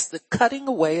is. It's the cutting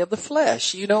away of the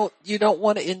flesh. You don't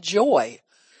want to enjoy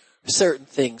certain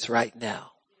things right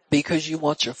now because you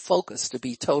want your focus to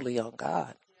be totally on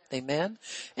God. Amen.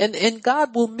 And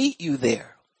God will meet you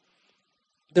there.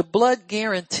 The blood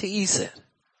guarantees it.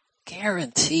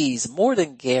 Guarantees, more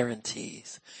than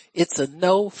guarantees. It's a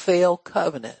no-fail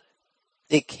covenant.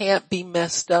 It can't be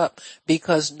messed up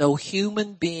because no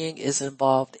human being is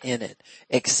involved in it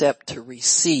except to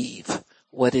receive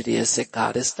what it is that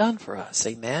God has done for us.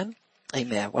 Amen.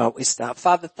 Amen. Well, we stop.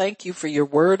 Father, thank you for your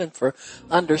word and for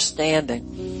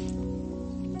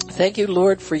understanding. Thank you,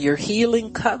 Lord, for your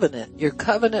healing covenant, your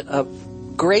covenant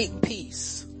of great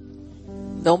peace.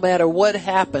 No matter what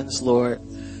happens, Lord,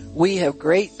 we have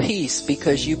great peace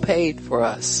because you paid for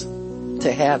us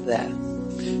to have that.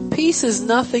 Peace is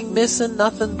nothing missing,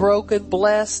 nothing broken,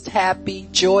 blessed, happy,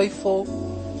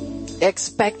 joyful,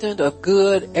 expectant of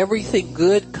good, everything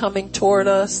good coming toward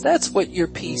us. That's what your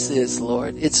peace is,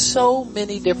 Lord. It's so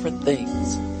many different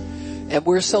things. And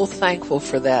we're so thankful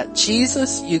for that.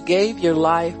 Jesus, you gave your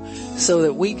life so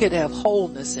that we could have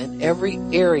wholeness in every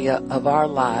area of our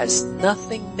lives.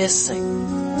 Nothing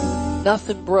missing,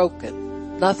 nothing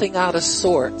broken, nothing out of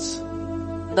sorts,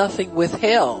 nothing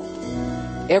withheld.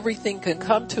 Everything can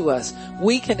come to us.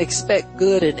 We can expect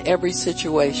good in every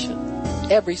situation.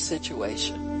 Every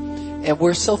situation. And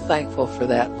we're so thankful for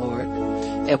that, Lord.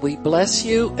 And we bless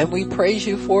you and we praise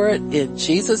you for it in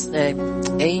Jesus' name.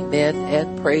 Amen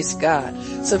and praise God.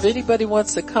 So if anybody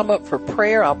wants to come up for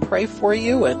prayer, I'll pray for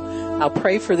you and I'll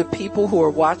pray for the people who are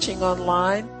watching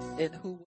online and who